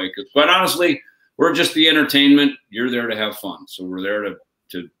songs to play. Because quite honestly, we're just the entertainment. You're there to have fun, so we're there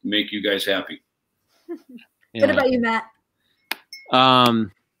to make you guys happy. What about you, Matt? I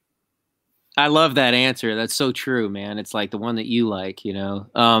love that answer. That's so true, man. It's like the one that you like, you know.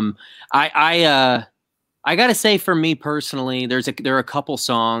 I gotta say, for me personally, there are a couple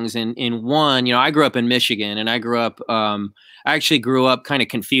songs, and in one, you know, I grew up in Michigan, and I actually grew up kind of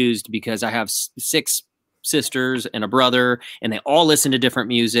confused because I have 6 sisters and a brother, and they all listen to different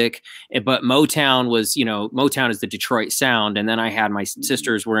music. But Motown was, you know, Motown is the Detroit sound, and then I had my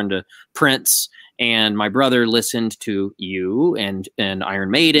sisters were into Prince. And my brother listened to you and Iron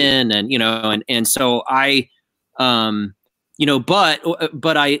Maiden, and you know, and so I, you know, but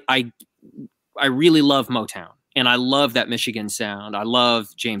I really love Motown, and I love that Michigan sound. I love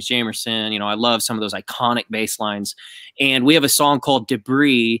James Jamerson. You know, I love some of those iconic bass lines. And we have a song called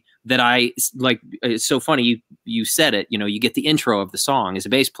Debris that I like. It's so funny. You said it, you know, you get the intro of the song as a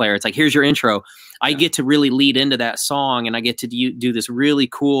bass player. It's like, here's your intro. I get to really lead into that song, and I get to do this really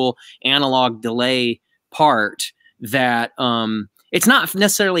cool analog delay part that, it's not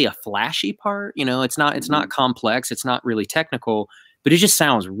necessarily a flashy part, you know, it's not complex. It's not really technical, but it just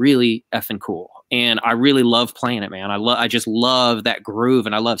sounds really effing cool. And I really love playing it, man. I just love that groove,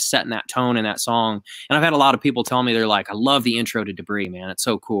 and I love setting that tone in that song. And I've had a lot of people tell me, they're like, I love the intro to Debris, man. It's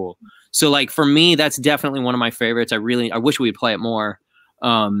so cool. So like for me, that's definitely one of my favorites. I wish we would play it more.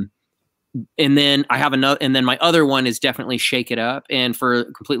 And then I have another, and then my other one is definitely Shake It Up. And for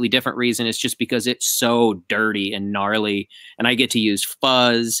a completely different reason, it's just because it's so dirty and gnarly, and I get to use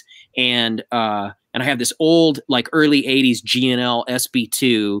fuzz, and I have this old, like early 80s G&L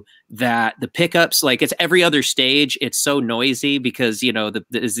SB2 that the pickups, like it's every other stage. It's so noisy because, you know,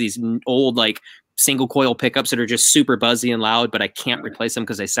 there's these old like single coil pickups that are just super buzzy and loud, but I can't replace them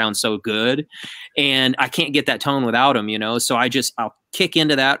because they sound so good. And I can't get that tone without them, you know? So I'll kick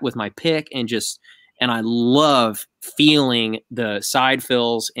into that with my pick and I love feeling the side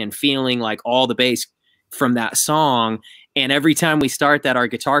fills and feeling like all the bass from that song. And every time we start that, our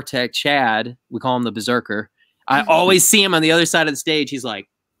guitar tech, Chad, we call him the Berserker, I always see him on the other side of the stage. He's like,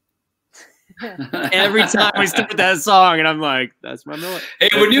 every time we start that song, and I'm like, that's my Miller. Hey,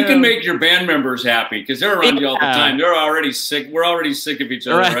 when you can make your band members happy, because they're around you all the time, they're already sick. We're already sick of each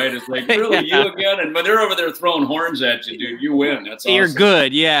other, right? It's like, really, you again? And when they're over there throwing horns at you, dude, you win. That's awesome. You're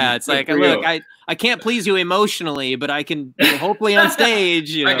good. Yeah. It's like, look, I can't please you emotionally, but I can, hopefully on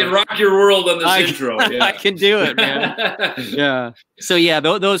stage, I can rock your world on this intro. Yeah. I can do it, man. Yeah. So yeah,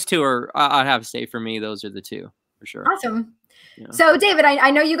 those two are, I'd have to say for me, those are the two for sure. Awesome. Yeah. So David, I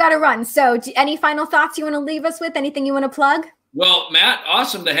know you got to run. So any final thoughts you want to leave us with? Anything you want to plug? Well, Matt,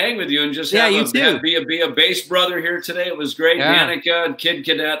 awesome to hang with you and just be a bass brother here today. It was great. Yeah. Danica and Kid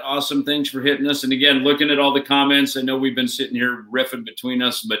Cadet, awesome. Thanks for hitting us. And again, looking at all the comments, I know we've been sitting here riffing between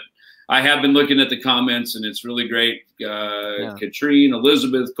us, but I have been looking at the comments and it's really great. Katrine,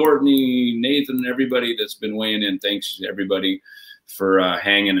 Elizabeth, Courtney, Nathan, everybody that's been weighing in. Thanks to everybody for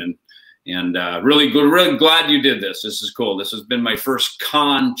hanging and really good. Really glad you did this. This is cool. This has been my first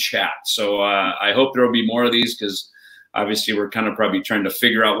con chat. So I hope there will be more of these because obviously we're kind of probably trying to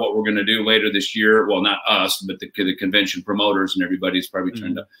figure out what we're going to do later this year. Well, not us, but the convention promoters and everybody's probably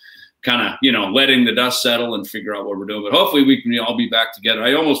trying to kind of, letting the dust settle and figure out what we're doing. But hopefully we can all be back together.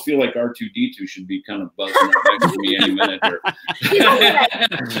 I almost feel like R2-D2 should be kind of buzzing up next to me any minute here.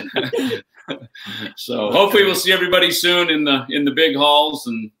 So hopefully we'll see everybody soon in the big halls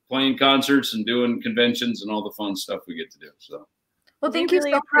and playing concerts and doing conventions and all the fun stuff we get to do. So. Well, thank you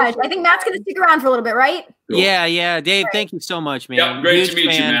so much. I think Matt's going to stick around for a little bit, right? Cool. Yeah. Dave, thank you so much, man. Yeah, great to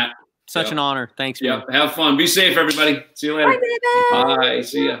meet you, Matt. Such an honor. Thanks, man. Yeah, have fun. Be safe, everybody. See you later. Bye, David. Bye.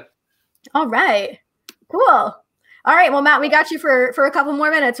 See ya. All right. Cool. All right. Well, Matt, we got you for a couple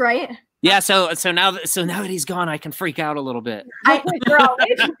more minutes, right? Yeah. So now that he's gone, I can freak out a little bit.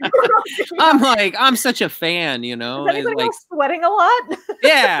 I'm such a fan, Is anybody else sweating a lot?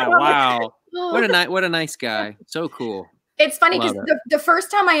 Yeah. Wow. What a nice guy. So cool. It's funny because the first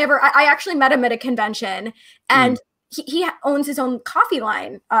time I actually met him at a convention, and he owns his own coffee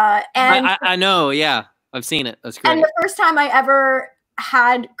line. And I know. Yeah, I've seen it. That's great. And the first time I ever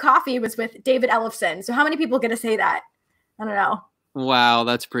had coffee was with David Ellefson. So how many people get to say that? I don't know. Wow,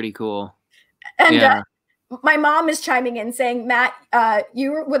 that's pretty cool. And my mom is chiming in saying, Matt,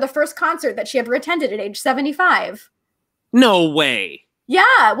 you were the first concert that she ever attended at age 75. No way.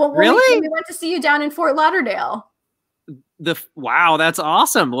 Yeah. Well, really? We went to see you down in Fort Lauderdale. Wow, that's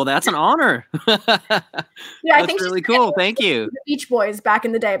awesome. Well, that's an honor. Yeah, I think that's really cool. Thank you. The Beach Boys back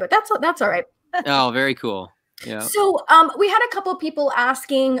in the day, but that's all right. Oh, very cool. Yeah. So we had a couple people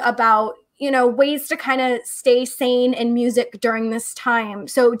asking about, ways to kind of stay sane in music during this time.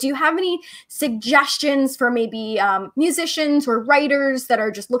 So do you have any suggestions for maybe musicians or writers that are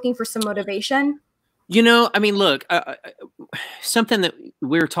just looking for some motivation? Look, something that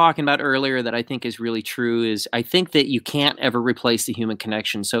we were talking about earlier that I think is really true is I think that you can't ever replace the human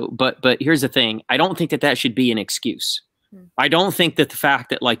connection. So, but here's the thing. I don't think that should be an excuse. I don't think that the fact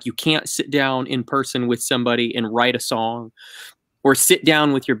that you can't sit down in person with somebody and write a song or sit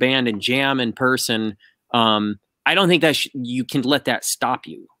down with your band and jam in person. I don't think that you can let that stop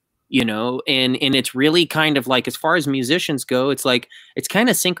you. And it's really kind of as far as musicians go, it's it's kind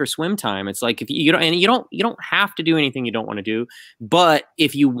of sink or swim time. It's if you don't have to do anything you don't want to do, but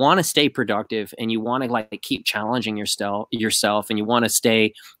if you want to stay productive and you want to keep challenging yourself and you want to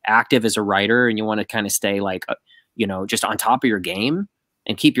stay active as a writer and you want to kind of stay just on top of your game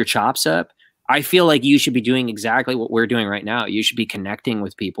and keep your chops up, I feel like you should be doing exactly what we're doing right now. You should be connecting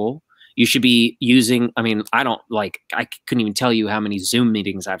with people. You should be using, I couldn't even tell you how many Zoom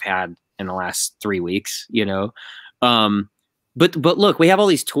meetings I've had in the last 3 weeks, but look, we have all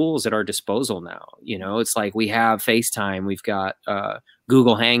these tools at our disposal now. It's we have FaceTime, we've got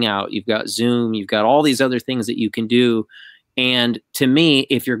Google Hangout, you've got Zoom, you've got all these other things that you can do. And to me,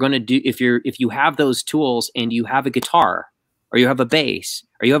 if you have those tools and you have a guitar or you have a bass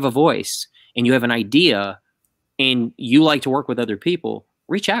or you have a voice and you have an idea and you like to work with other people,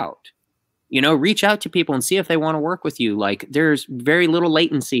 reach out. Reach out to people and see if they want to work with you. There's very little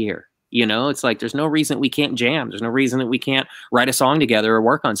latency here. It's there's no reason that we can't jam. There's no reason that we can't write a song together or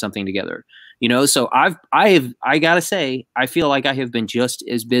work on something together. So I gotta say, I feel like I have been just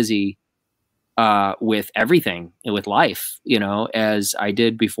as busy with everything, with life, as I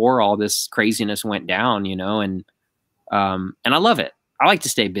did before all this craziness went down, and I love it. I like to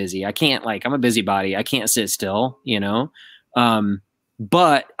stay busy. I can't I'm a busybody. I can't sit still,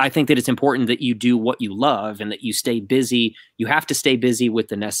 but I think that it's important that you do what you love and that you stay busy. You have to stay busy with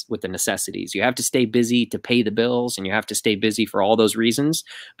the necessities. You have to stay busy to pay the bills and you have to stay busy for all those reasons,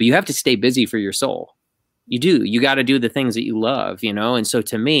 but you have to stay busy for your soul. You do. You got to do the things that you love, And so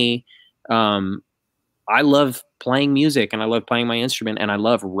to me, I I love playing music and I love playing my instrument and I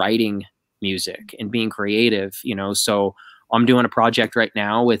love writing music and being creative, you know. So I'm doing a project right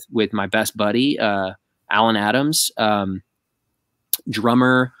now with my best buddy, Alan Adams,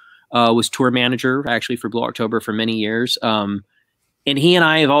 drummer, was tour manager actually for Blue October for many years. And he and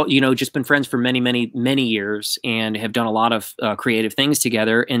I have all, you know, just been friends for many, many, many years and have done a lot of creative things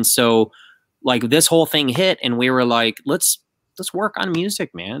together. And so like this whole thing hit and we were like, let's work on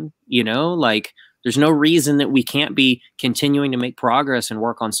music, man. You know, like there's no reason that we can't be continuing to make progress and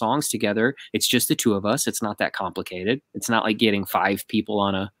work on songs together. It's just the two of us. It's not that complicated. It's not like getting 5 people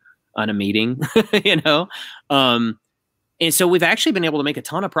on a meeting, you know? And so we've actually been able to make a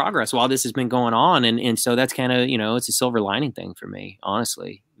ton of progress while this has been going on. And so that's kind of, you know, it's a silver lining thing for me,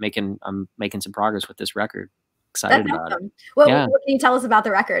 honestly. I'm making some progress with this record. Excited about it. What can you tell us about the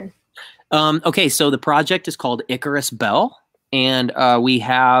record? Okay, so the project is called Icarus Bell. And we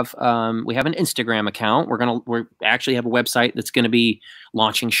have an Instagram account. We actually have a website that's going to be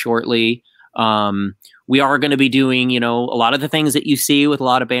launching shortly. We are going to be doing, you know, a lot of the things that you see with a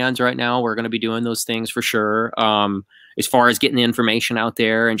lot of bands right now. We're going to be doing those things for sure. As far as getting the information out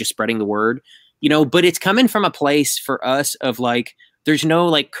there and just spreading the word, you know, but it's coming from a place for us of like, there's no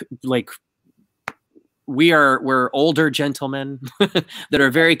like we're older gentlemen that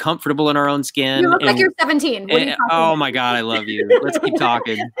are very comfortable in our own skin. You look like you're 17. Oh my God, I love you. Let's keep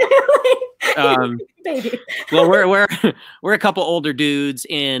talking. Baby. Well, we're a couple older dudes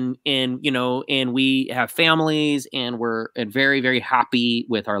and you know, and we have families and we're very, very happy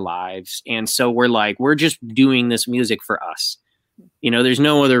with our lives. And so we're just doing this music for us. You know, there's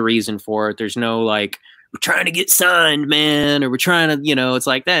no other reason for it. There's no like, we're trying to get signed, man, or we're trying to, you know, it's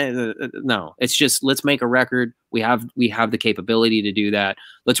like that. No, it's just, let's make a record. We have the capability to do that.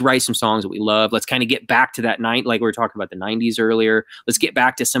 Let's write some songs that we love. Let's kind of get back to that night. Like we were talking about the 90s earlier. Let's get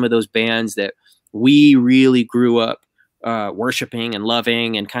back to some of those bands that we really grew up worshiping and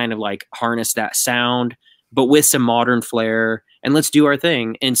loving and kind of like harness that sound, but with some modern flair, and let's do our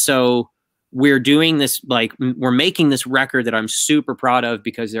thing. And so we're doing this, like we're making this record that I'm super proud of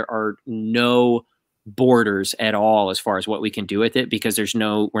because there are no borders at all as far as what we can do with it, because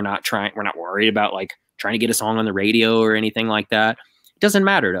we're not worried about like trying to get a song on the radio or anything like that. It doesn't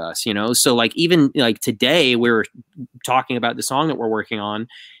matter to us, you know? So like, even like today we were talking about the song that we're working on.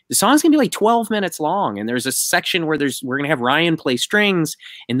 The song's gonna be like 12 minutes long. And there's a section where we're gonna have Ryan play strings.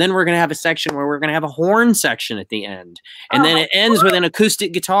 And then we're gonna have a section where we're gonna have a horn section at the end. And then it ends with an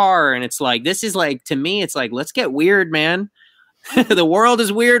acoustic guitar. And it's like, this is like, to me, it's like, let's get weird, man. The world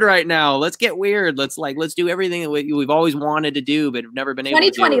is weird right now. Let's get weird. Let's do everything that we've always wanted to do, but have never been able to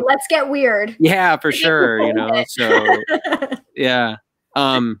do. 2020, let's get weird. Yeah, for sure. You know, so yeah.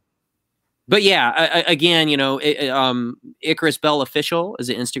 But yeah, again, you know, Icarus Bell Official is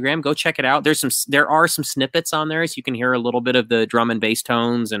an Instagram. Go check it out. There are some snippets on there, so you can hear a little bit of the drum and bass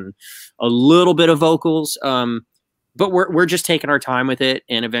tones and a little bit of vocals. But we're just taking our time with it,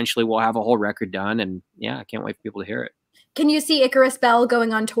 and eventually we'll have a whole record done. And yeah, I can't wait for people to hear it. Can you see Icarus Bell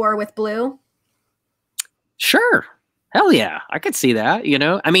going on tour with Blue? Sure. Hell yeah. I could see that, you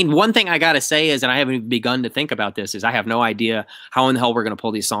know? I mean, one thing I got to say is, and I haven't even begun to think about this, is I have no idea how in the hell we're going to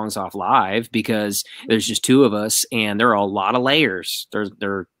pull these songs off live, because there's just 2 of us and there are a lot of layers.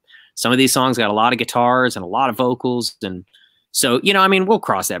 Some of these songs got a lot of guitars and a lot of vocals. And so, you know, I mean, we'll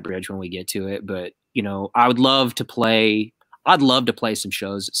cross that bridge when we get to it, but you know, I'd love to play some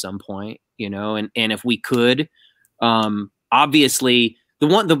shows at some point, you know, and if we could, obviously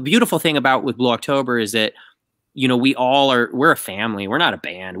the beautiful thing about with Blue October is that, you know, we're a family. We're not a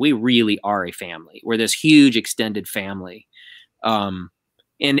band. We really are a family. We're this huge extended family.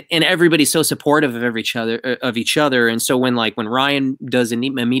 And everybody's so supportive of each other. And so when Ryan does a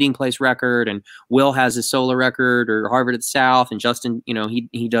Meeting Place record, and Will has a solo record, or Harvard at the South, and Justin, you know,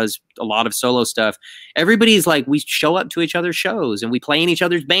 he does a lot of solo stuff. Everybody's like, we show up to each other's shows and we play in each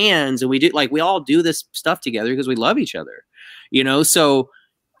other's bands, and we all do this stuff together because we love each other, you know? So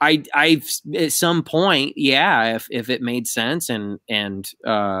I've at some point, yeah, if it made sense and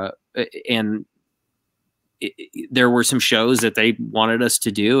there were some shows that they wanted us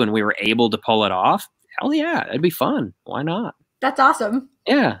to do and we were able to pull it off, hell yeah, that'd be fun. Why not? That's awesome.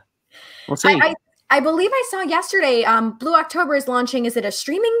 Yeah. We'll see. I believe I saw yesterday, Blue October is launching. Is it a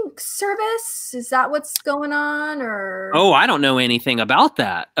streaming service? Is that what's going on? Or oh, I don't know anything about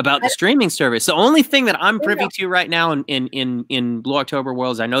that, about the streaming service. The only thing that I'm privy to right now in Blue October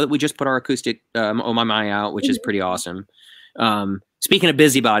world is I know that we just put our acoustic Oh My My out, which is pretty awesome. Speaking of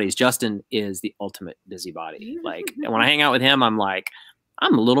busybodies, Justin is the ultimate busybody. Like, and when I hang out with him, I'm like,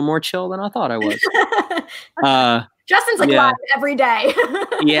 I'm a little more chill than I thought I was. Justin's like live every day.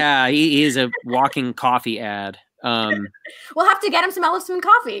 Yeah, he is a walking coffee ad. We'll have to get him some Ellefson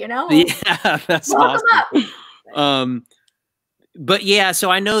coffee, you know? Yeah, that's awesome. But yeah,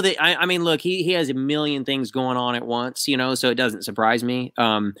 so I know that, I mean, look, he has a million things going on at once, you know, so it doesn't surprise me.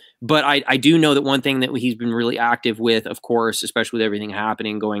 But I do know that one thing that he's been really active with, of course, especially with everything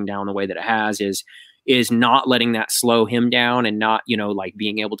happening, going down the way that it has, is not letting that slow him down, and not, you know, like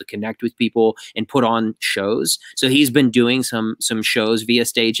being able to connect with people and put on shows. So he's been doing some shows via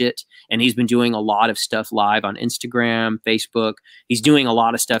Stage It, and he's been doing a lot of stuff live on Instagram, Facebook. He's doing a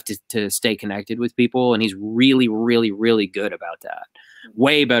lot of stuff to stay connected with people, and he's really, really, really good about that.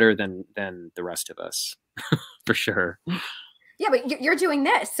 Way better than the rest of us, for sure. Yeah, but you're doing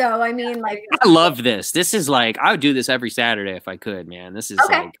this, so I mean, like, I love this. This is like, I would do this every Saturday if I could, man. This is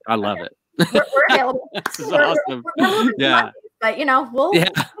like, I love it. We're available. This is awesome. We're but you know, we'll make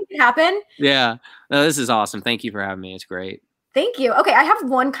it happen. Yeah. No, this is awesome. Thank you for having me. It's great. Thank you. Okay, I have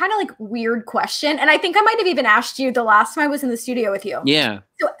one kind of like weird question, and I think I might have even asked you the last time I was in the studio with you. Yeah.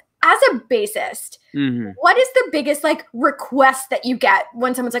 So as a bassist, what is the biggest like request that you get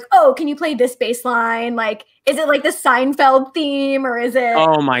when someone's like, "Oh, can you play this bass line?" Like, is it like the Seinfeld theme, or is it?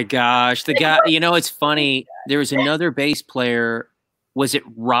 Oh my gosh, the guy. You know, it's funny. There was another bass player. Was it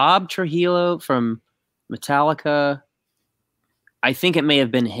Rob Trujillo from Metallica? I think it may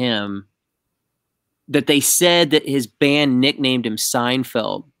have been him. That they said that his band nicknamed him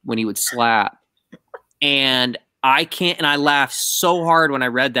Seinfeld when he would slap, and I laughed so hard when I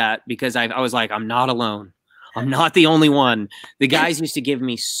read that, because I was like, I'm not alone. I'm not the only one. The guys used to give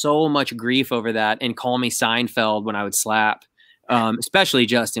me so much grief over that and call me Seinfeld when I would slap. Especially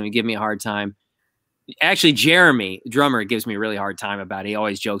Justin would give me a hard time. Actually, Jeremy, the drummer, gives me a really hard time about it. He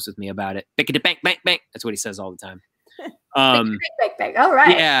always jokes with me about it. Bang, bang, bang. That's what he says all the time. Bang, bang, bang. All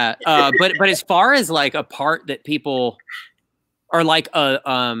right. Yeah. But as far as like a part that people, or like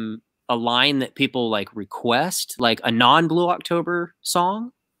a line that people like request, like a non-Blue October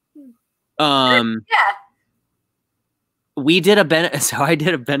song. We did I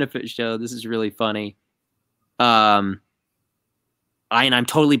did a benefit show. This is really funny. I'm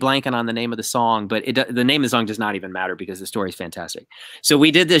totally blanking on the name of the song, but the name of the song does not even matter because the story is fantastic. So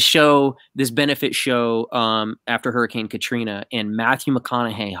we did this benefit show after Hurricane Katrina, and Matthew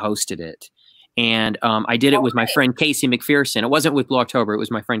McConaughey hosted it. And I did it with my friend Casey McPherson. It wasn't with Blue October. It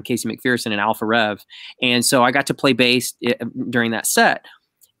was my friend Casey McPherson and Alpha Rev. And so I got to play bass during that set.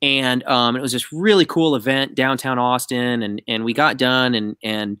 And it was this really cool event downtown Austin. And we got done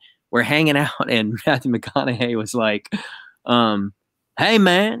and we're hanging out. And Matthew McConaughey was like, hey,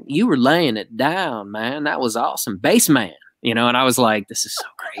 man, you were laying it down, man. That was awesome. Bass man. You know, and I was like, this is so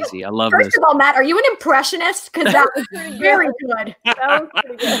crazy. I love this. First of all, Matt, are you an impressionist? Because that was very good. That was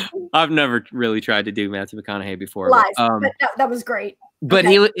pretty good. I've never really tried to do Matthew McConaughey before. Lies, but that was great. But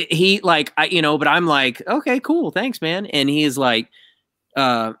he like, but I'm like, okay, cool. Thanks, man. And he's like,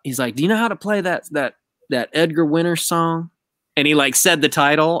 do you know how to play that Edgar Winter song? And he like said the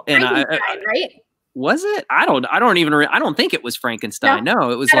title, and right? Was it? I don't think it was Frankenstein.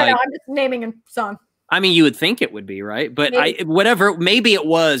 No, it was I'm just naming a song. I mean, you would think it would be, right? But maybe it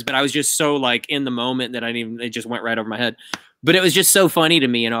was, but I was just so like in the moment that it just went right over my head. But it was just so funny to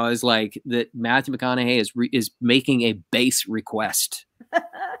me, and I was like, that Matthew McConaughey is making a bass request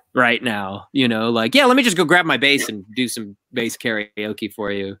right now. You know, like, yeah, let me just go grab my bass and do some bass karaoke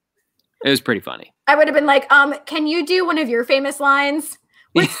for you. It was pretty funny. I would have been like, can you do one of your famous lines?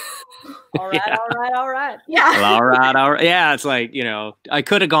 All right. Yeah. Well, all right. Yeah, it's like, you know, I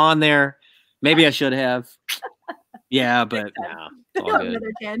could have gone there. Maybe I should have. Yeah, but no.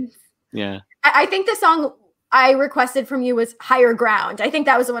 Another kid. Yeah. I think the song I requested from you was Higher Ground. I think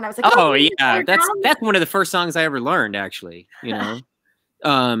that was the one I was like, oh yeah, that's one of the first songs I ever learned, actually. You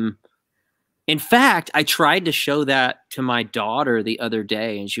know. In fact, I tried to show that to my daughter the other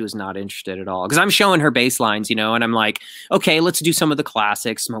day, and she was not interested at all. Because I'm showing her bass lines, you know, and I'm like, okay, let's do some of the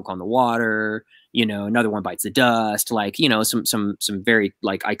classics, Smoke on the Water, you know, Another One Bites the Dust, like, you know, some very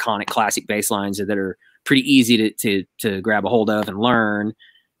like iconic classic bass lines that are pretty easy to grab a hold of and learn,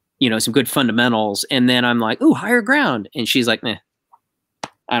 you know, some good fundamentals. And then I'm like, ooh, Higher Ground. And she's like,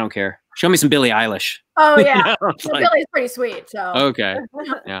 I don't care. Show me some Billie Eilish. Oh yeah. You know, like, Billie's pretty sweet. So okay.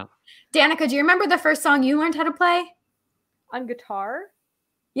 Yeah. Danica, do you remember the first song you learned how to play? On guitar?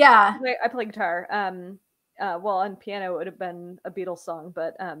 Yeah. I play guitar. Well, on piano it would have been a Beatles song,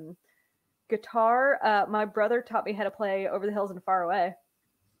 but guitar, my brother taught me how to play Over the Hills and Far Away.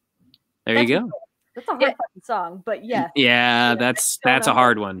 There you go. That's a hard fucking song, but yeah. Yeah, that's a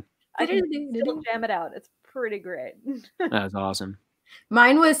hard one. I can still jam it out. It's pretty great. That's awesome.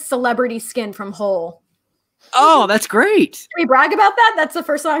 Mine was Celebrity Skin from Hole. Oh, that's great. Can we brag about that? That's the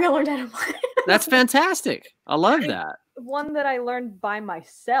first song I learned how to play. That's fantastic. I love that. One that I learned by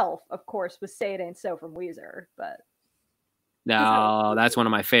myself, of course, was "Say It Ain't So" from Weezer, but no, that's one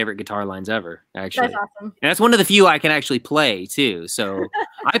of my favorite guitar lines ever, actually. That's awesome. And that's one of the few I can actually play too. So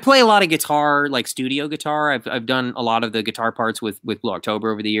I play a lot of guitar, like studio guitar. I've done a lot of the guitar parts with Blue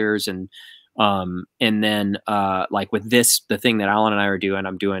October over the years, and then like with the thing that Alan and I are doing,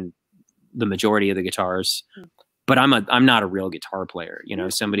 I'm doing the majority of the guitars. But I'm not a real guitar player. You know,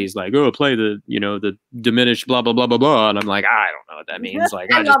 somebody's like, oh, play the, you know, the diminished blah blah blah blah blah, and I'm like, I don't know what that means.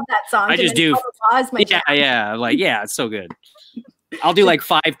 Like, I love that song. I just do. Yeah, like, yeah, it's so good. I'll do like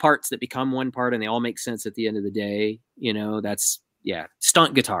 5 parts that become one part, and they all make sense at the end of the day. You know, that's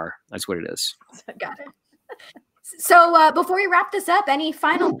stunt guitar. That's what it is. Got it. So before we wrap this up, any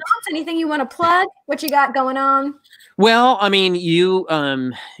final thoughts? Anything you want to plug? What you got going on? Well, I mean, you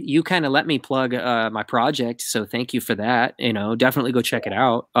kind of let me plug my project, so thank you for that. You know, definitely go check it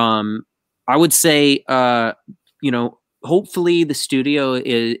out. I would say, you know, hopefully the studio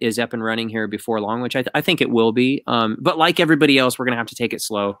is up and running here before long, which I think it will be. But like everybody else, we're gonna have to take it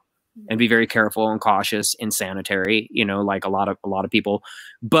slow and be very careful and cautious and sanitary. You know, like a lot of people.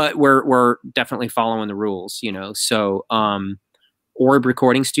 But we're definitely following the rules. You know, so Orb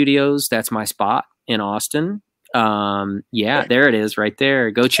Recording Studios, that's my spot in Austin. Yeah, there it is right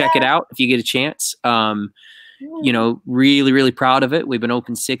there. Go check it out if you get a chance. You know, really, really proud of it. We've been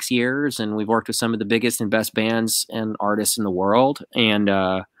open 6 years, and we've worked with some of the biggest and best bands and artists in the world. And,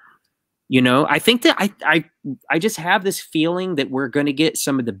 you know, I think that I just have this feeling that we're going to get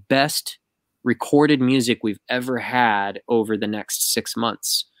some of the best recorded music we've ever had over the next 6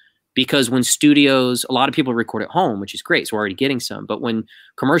 months. Because when studios, a lot of people record at home, which is great. So we're already getting some. But when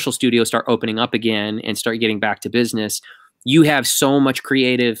commercial studios start opening up again and start getting back to business, you have so much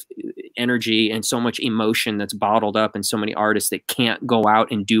creative energy and so much emotion that's bottled up in so many artists that can't go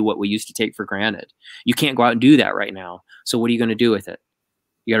out and do what we used to take for granted. You can't go out and do that right now. So what are you going to do with it?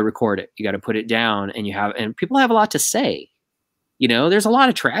 You got to record it. You got to put it down, and people have a lot to say. You know, there's a lot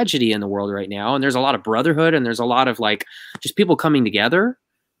of tragedy in the world right now, and there's a lot of brotherhood, and there's a lot of like just people coming together.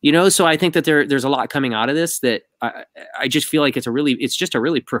 You know, so I think that there's a lot coming out of this that I just feel like it's just a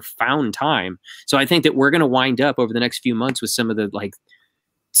really profound time. So I think that we're going to wind up over the next few months with some of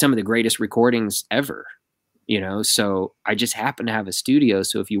the greatest recordings ever, you know, so I just happen to have a studio.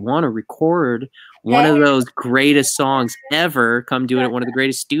 So if you want to record one of those greatest songs ever, come do it at one of the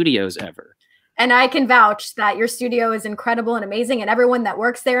greatest studios ever. And I can vouch that your studio is incredible and amazing. And everyone that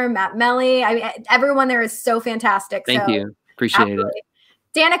works there, Matt Melly, I mean, everyone there is so fantastic. Thank you. Appreciate it.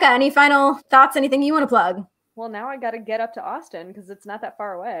 Danica, any final thoughts? Anything you want to plug? Well, now I got to get up to Austin because it's not that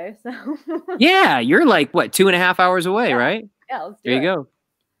far away. So yeah, you're like what, 2.5 hours away, right? Yeah, let's do there it. you go.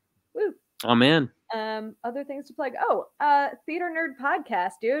 Woo. Oh man. Other things to plug. Oh, Theater Nerd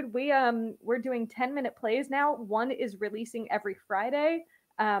Podcast, dude. We're doing 10-minute plays now. One is releasing every Friday,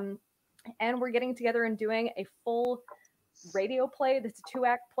 and we're getting together and doing a full radio play that's a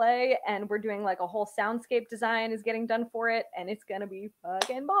 2-act play, and we're doing like a whole soundscape design is getting done for it, and it's gonna be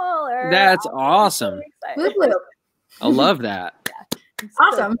fucking baller. That's awesome. Whoop, whoop. I love that. Yeah.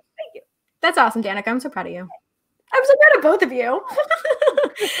 Awesome. Thank you. That's awesome, Danica. I'm so proud of you. I'm so proud of both of you.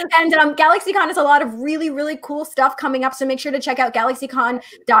 And GalaxyCon has a lot of really, really cool stuff coming up. So make sure to check out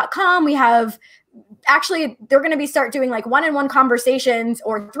GalaxyCon.com. We have actually, they're going to be start doing like 1-on-1 conversations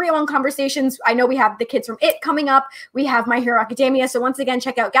or 3-on-1 conversations. I know we have the kids from It coming up. We have My Hero Academia. So once again,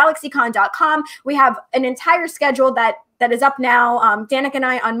 check out GalaxyCon.com. We have an entire schedule that is up now. Danica and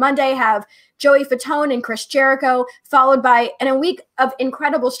I on Monday have Joey Fatone and Chris Jericho, followed by a week of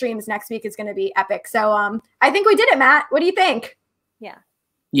incredible streams. Next week is going to be epic. So I think we did it, Matt. What do you think? Yeah.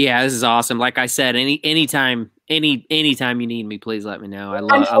 Yeah, this is awesome. Like I said, anytime you need me, please let me know. I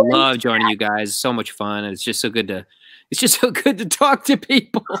love joining you guys. So much fun. It's just so good to talk to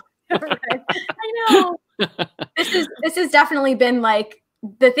people. Right. I know. This has definitely been like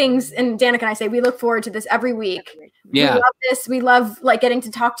the things, and Danica and I say we look forward to this every week. Yeah. We love this. We love like getting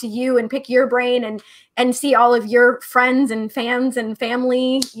to talk to you and pick your brain and see all of your friends and fans and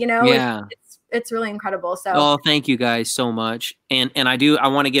family, you know. Yeah. It's really incredible. So thank you guys so much. And I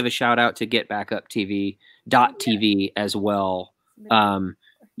want to give a shout out to GetBackUpTV.tv as well.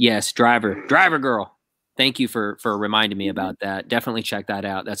 Yes, driver girl. Thank you for reminding me about that. Definitely check that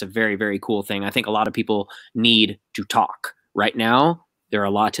out. That's a very, very cool thing. I think a lot of people need to talk right now. There are a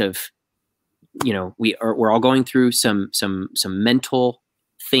lot of, you know, we're all going through some mental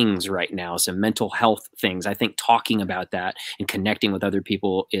things right now, some mental health things. I think talking about that and connecting with other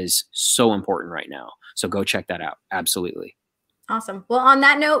people is so important right now. So go check that out. Absolutely. Awesome. Well, on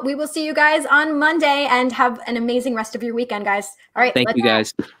that note, we will see you guys on Monday and have an amazing rest of your weekend, guys. All right. Thank you,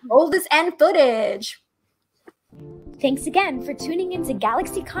 guys. Roll this end footage. Thanks again for tuning into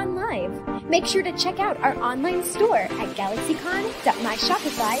GalaxyCon Live. Make sure to check out our online store at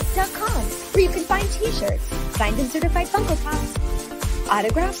galaxycon.myshopify.com, where you can find t-shirts, signed and certified Funko Pops,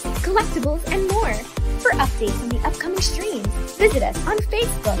 autographs, collectibles, and more. For updates on the upcoming streams, visit us on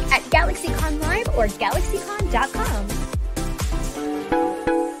Facebook at GalaxyCon Live or galaxycon.com.